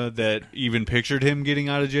camera that even pictured him getting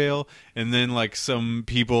out of jail, and then like some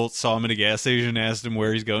people saw him at a gas station and asked him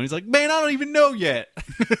where he's going. He's like, man, I don't even know yet.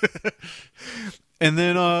 And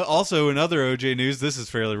then also in other OJ news, this is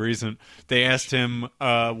fairly recent, they asked him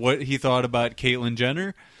what he thought about Caitlyn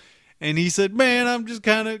Jenner, and he said, man, I'm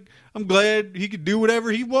glad he could do whatever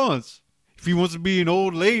he wants. If he wants to be an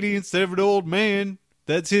old lady instead of an old man,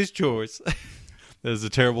 that's his choice. That is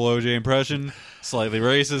a terrible OJ impression. Slightly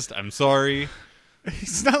racist. I'm sorry.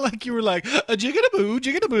 It's not like you were like, a jigga-da-boo,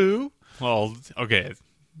 jigga-da-boo. Well, okay.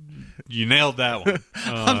 You nailed that one.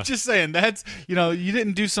 I'm just saying, that's, you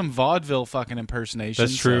didn't do some vaudeville fucking impersonation.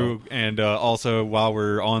 That's true. So. And also, while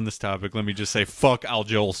we're on this topic, let me just say, fuck Al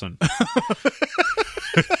Jolson.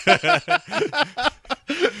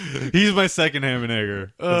 He's my second ham and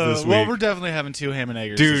egger this week. Well, we're definitely having two ham and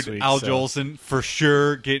eggers this week. Dude, Al Jolson, for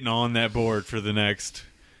sure getting on that board for the next...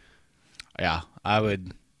 Yeah, I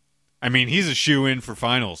would... I mean, he's a shoe-in for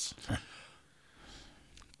finals.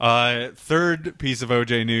 Third piece of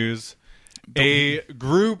OJ news. A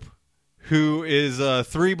group who is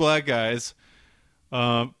 3 black guys.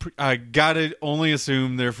 I gotta only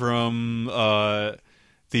assume they're from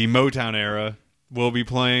the Motown era. Will be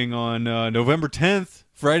playing on November 10th.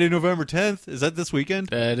 Friday, November 10th. Is that this weekend?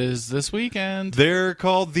 That is this weekend. They're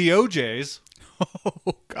called the OJs.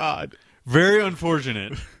 Oh, God. Very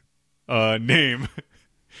unfortunate name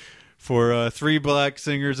for 3 black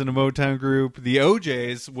singers in a Motown group. The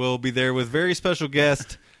OJs will be there with very special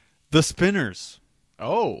guest, the Spinners.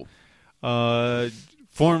 Oh.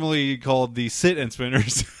 Formerly called the Sit and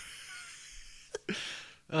Spinners.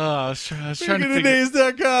 I was trying to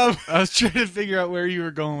figure out where you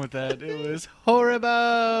were going with that. It was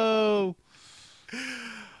horrible.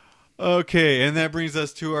 Okay, and that brings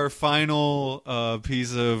us to our final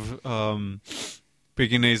piece of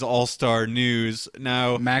Bacon Days All-Star news.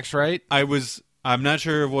 Now, Max Wright? I'm not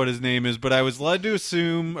sure of what his name is, but I was led to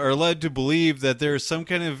assume or led to believe that there's some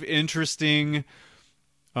kind of interesting,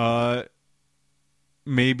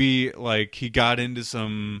 maybe like he got into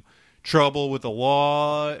some trouble with the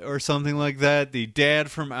law or something like that. The dad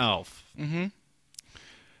from Alf. Mm-hmm.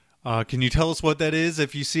 Can you tell us what that is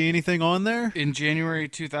if you see anything on there? In January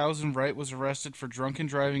 2000, Wright was arrested for drunken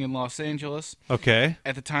driving in Los Angeles. Okay.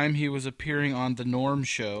 At the time, he was appearing on The Norm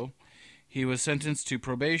Show. He was sentenced to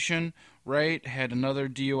probation. Wright had another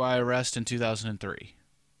DUI arrest in 2003.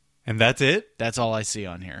 And that's it? That's all I see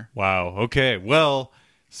on here. Wow. Okay. Well,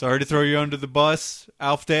 sorry to throw you under the bus,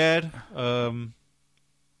 Alf Dad.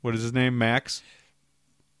 What is his name? Max?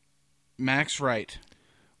 Max Wright.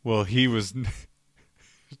 Well, he was...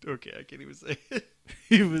 Okay, I can't even say it.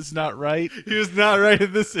 He was not right. He was not right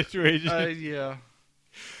in this situation. Yeah.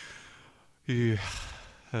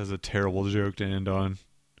 That was a terrible joke to end on.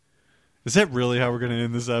 Is that really how we're going to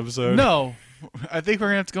end this episode? No. I think we're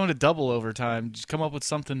going to have to go into double overtime. Just come up with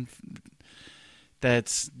something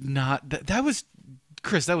that's not... That was...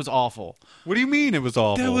 Chris, that was awful. What do you mean it was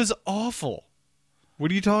awful? That was awful. What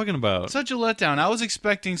are you talking about? Such a letdown. I was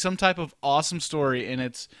expecting some type of awesome story, and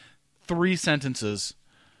it's 3 sentences.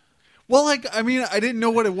 Well, I didn't know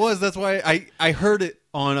what it was. That's why I heard it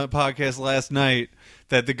on a podcast last night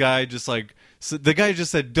that the guy just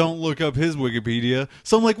said, don't look up his Wikipedia.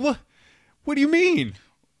 So I'm like, what? What do you mean?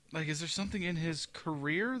 Like, is there something in his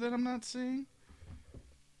career that I'm not seeing?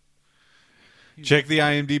 Check the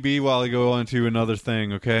IMDb while I go on to another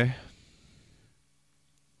thing, okay?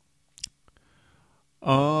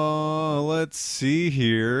 Let's see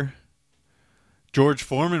here. George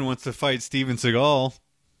Foreman wants to fight Steven Seagal.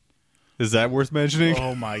 Is that worth mentioning?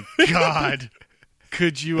 Oh, my God.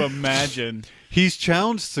 Could you imagine? He's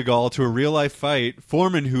challenged Seagal to a real-life fight.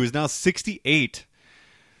 Foreman, who is now 68,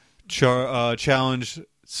 challenged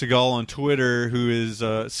Seagal on Twitter, who is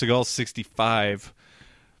Seagal 65.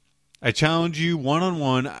 I challenge you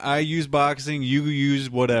one-on-one. I use boxing. You use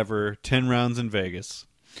whatever. 10 rounds in Vegas.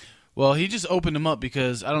 Well, he just opened him up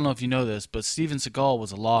because, I don't know if you know this, but Steven Seagal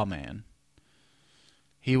was a lawman.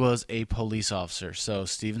 He was a police officer, so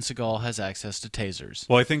Steven Seagal has access to tasers.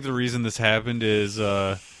 Well, I think the reason this happened is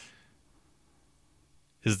that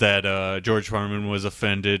George Foreman was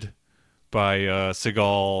offended by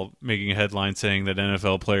Seagal making a headline saying that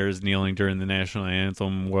NFL players kneeling during the national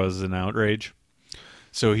anthem was an outrage.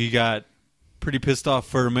 So he got pretty pissed off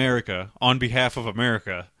for America, on behalf of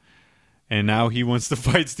America, and now he wants to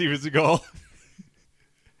fight Steven Seagal.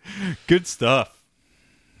 Good stuff.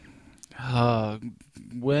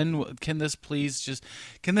 When can this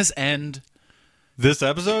can this end? This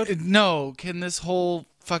episode? No, can this whole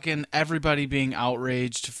fucking everybody being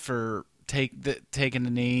outraged for taking a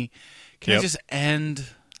knee, can it just end?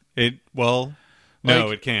 No,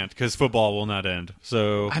 it can't, because football will not end.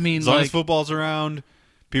 So, I mean, as long as football's around,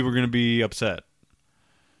 people are going to be upset.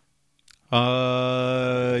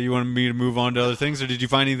 You want me to move on to other things, or did you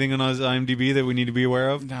find anything on IMDb that we need to be aware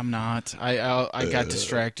of? I'm not. I got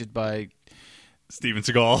distracted by Steven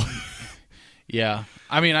Seagal. Yeah.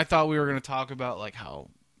 I mean, I thought we were going to talk about like how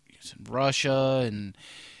he's in Russia and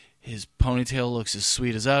his ponytail looks as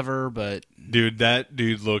sweet as ever, but dude, that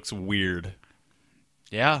dude looks weird.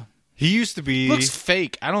 Yeah. He used to be looks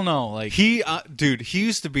fake. I don't know. Like he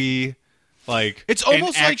used to be like it's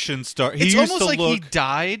almost an action star. It's almost like he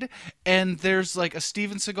died, and there's like a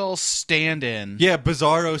Steven Seagal stand-in. Yeah,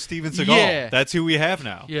 Bizarro Steven Seagal. Yeah. That's who we have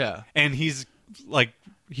now. Yeah, and he's like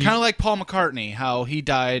kind of like Paul McCartney, how he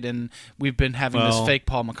died, and we've been having this fake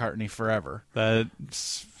Paul McCartney forever. That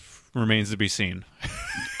remains to be seen.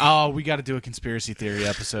 Oh, we got to do a conspiracy theory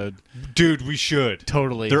episode, dude. We should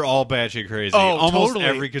totally. They're all batshit crazy. Oh, almost totally.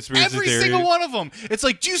 Every conspiracy every theory. Single one of them. It's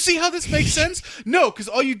like, do you see how this makes sense? No, because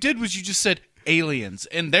all you did was you just said aliens,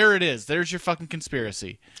 and there it is. There's your fucking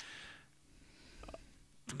conspiracy.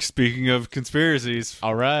 Speaking of conspiracies,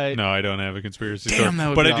 all right. No, I don't have a conspiracy Damn, story, that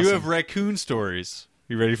would but be I do awesome. have raccoon stories.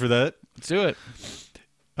 You ready for that? Let's do it.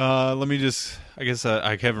 Let me just... I guess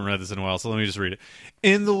I haven't read this in a while, so let me just read it.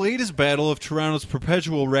 In the latest battle of Toronto's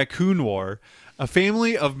perpetual raccoon war, a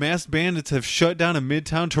family of masked bandits have shut down a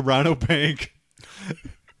midtown Toronto bank,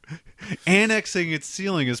 annexing its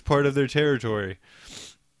ceiling as part of their territory.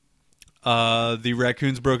 The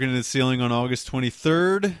raccoons broke into the ceiling on August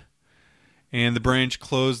 23rd, and the branch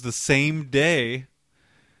closed the same day.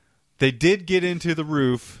 They did get into the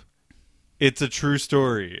roof. It's a true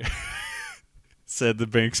story, said the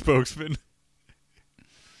bank spokesman.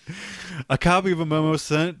 A copy of a memo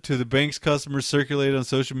sent to the bank's customers circulated on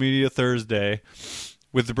social media Thursday,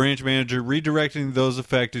 with the branch manager redirecting those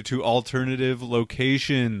affected to alternative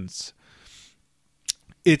locations.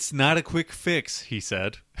 It's not a quick fix, he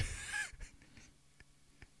said.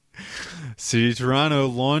 City of Toronto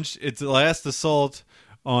launched its last assault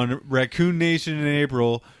on Raccoon Nation in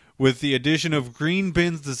April with the addition of green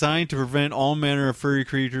bins designed to prevent all manner of furry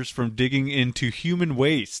creatures from digging into human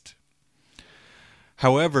waste.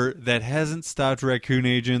 However, that hasn't stopped raccoon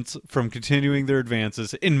agents from continuing their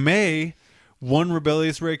advances. In May, one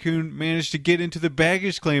rebellious raccoon managed to get into the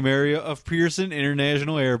baggage claim area of Pearson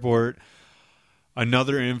International Airport,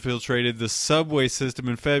 Another infiltrated the subway system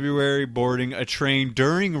in February, boarding a train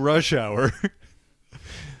during rush hour.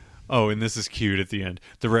 Oh, and this is cute at the end.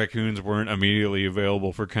 The raccoons weren't immediately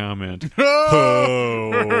available for comment.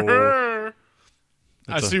 Oh.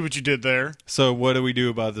 I see what you did there. So what do we do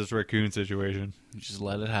about this raccoon situation? Just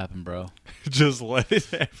let it happen, bro. Just let it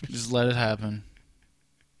happen. Just let it happen.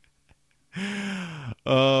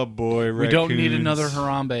 Oh, boy, raccoons. We don't need another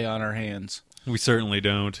Harambe on our hands. We certainly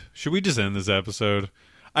don't. Should we just end this episode?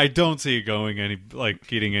 I don't see it getting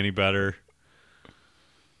any better.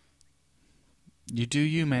 You do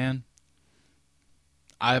you, man.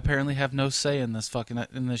 I apparently have no say in this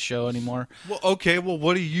show anymore. Well, okay. Well,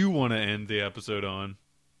 what do you want to end the episode on?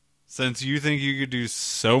 Since you think you could do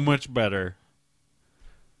so much better.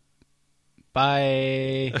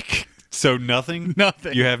 Bye. So nothing?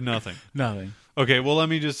 Nothing. You have nothing. Nothing. Okay, well,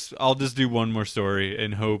 I'll just do one more story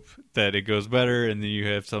and hope that it goes better and then you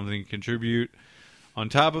have something to contribute on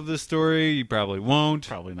top of this story. You probably won't.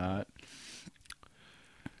 Probably not.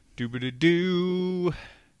 Doo-ba-doo-doo.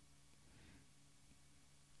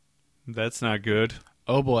 That's not good.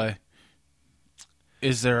 Oh, boy.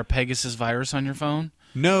 Is there a Pegasus virus on your phone?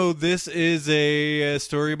 No, this is a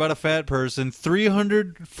story about a fat person.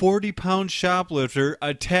 340-pound shoplifter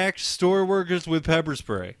attacked store workers with pepper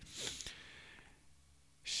spray.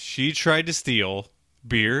 She tried to steal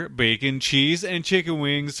beer, bacon, cheese, and chicken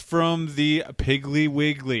wings from the Piggly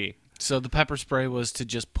Wiggly. So the pepper spray was to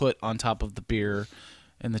just put on top of the beer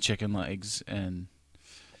and the chicken legs, and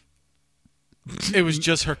it was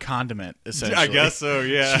just her condiment, essentially. I guess so,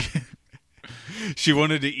 yeah. She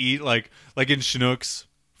wanted to eat like in Schnucks.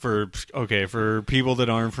 For people that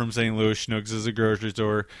aren't from St. Louis, Schnucks is a grocery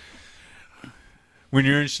store. When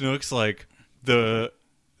you're in Schnucks, like the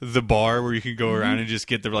bar where you can go around and just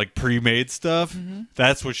get the pre-made stuff,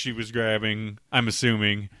 that's what she was grabbing, I'm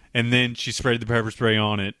assuming. And then she sprayed the pepper spray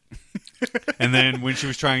on it. And then when she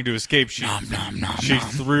was trying to escape, she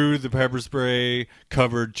threw the pepper spray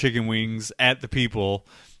covered chicken wings at the people,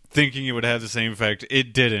 thinking it would have the same effect.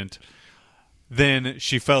 It didn't. Then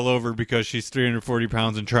she fell over because she's 340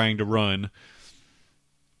 pounds and trying to run.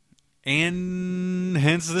 And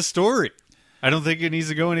hence the story. I don't think it needs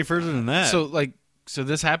to go any further than that. So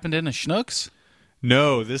this happened in a Schnucks?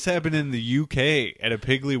 No, this happened in the UK at a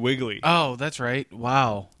Piggly Wiggly. Oh, that's right.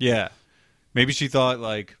 Wow. Yeah. Maybe she thought,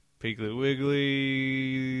 Piggly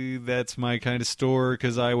Wiggly, that's my kind of store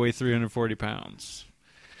because I weigh 340 pounds.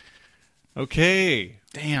 Okay.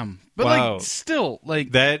 Damn. But wow. Still,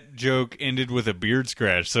 that joke ended with a beard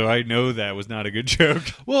scratch, so I know that was not a good joke.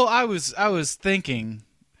 Well, I was thinking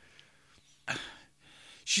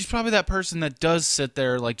she's probably that person that does sit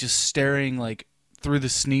there just staring through the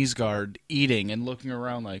sneeze guard, eating and looking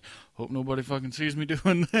around hope nobody fucking sees me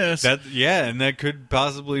doing this. And that could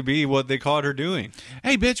possibly be what they caught her doing.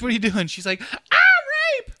 Hey, bitch, what are you doing? She's like,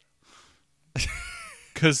 rape!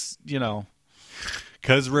 Because,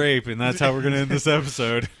 Cause rape, and that's how we're going to end this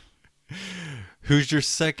episode. Who's your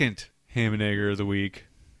second ham and egger of the week?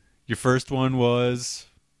 Your first one was...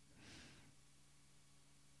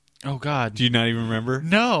 Oh, God. Do you not even remember?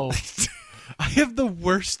 No. I have the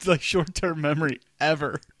worst short-term memory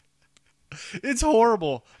ever. It's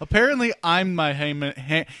horrible. Apparently, I'm my ham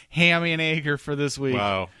and egger for this week.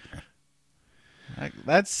 Wow.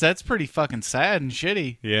 That's pretty fucking sad and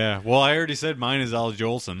shitty. Yeah. Well, I already said mine is Al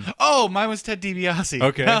Jolson. Oh, mine was Ted DiBiase.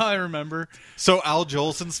 Okay. Now I remember. So Al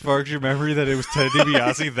Jolson sparked your memory that it was Ted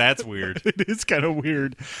DiBiase? That's weird. It is kind of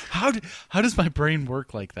weird. How does my brain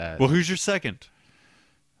work like that? Well, who's your second?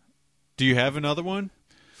 Do you have another one?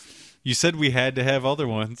 You said we had to have other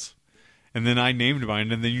ones. And then I named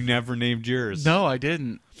mine, and then you never named yours. No, I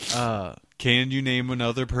didn't. Can you name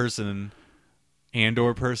another person and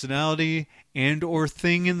or personality and or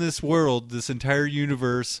thing in this world, this entire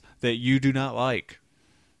universe, that you do not like?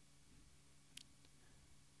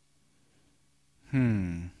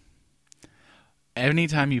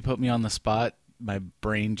 Anytime you put me on the spot, my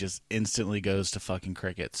brain just instantly goes to fucking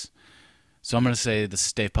crickets. So I'm going to say the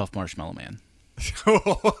Stay Puft Marshmallow Man.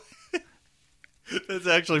 That's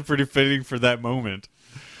actually pretty fitting for that moment.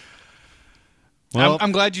 Well,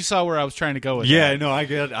 I'm glad you saw where I was trying to go with yeah, that. no,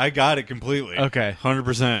 I got it completely. Okay.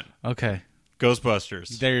 100%. Okay.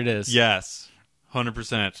 Ghostbusters. There it is. Yes.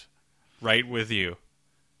 100%. Right with you.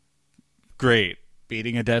 Great.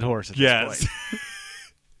 Beating a dead horse at this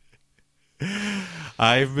point.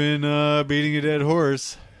 I've been beating a dead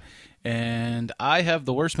horse. And I have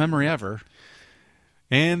the worst memory ever.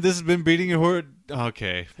 And this has been Beating a Horse.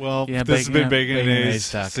 Okay. Well, Yeah, this has been Bacon and A's.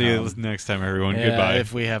 BaconandA's.com. See you next time, everyone. Yeah, Goodbye.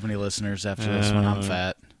 if we have any listeners after this one, I'm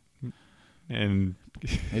fat. And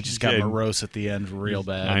It just got Yeah. morose at the end real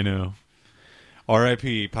bad. I know.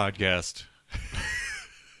 R.I.P. podcast.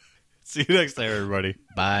 See you next time, everybody.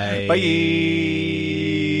 Bye. Bye.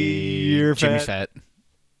 You're Jimmy fat. Fat.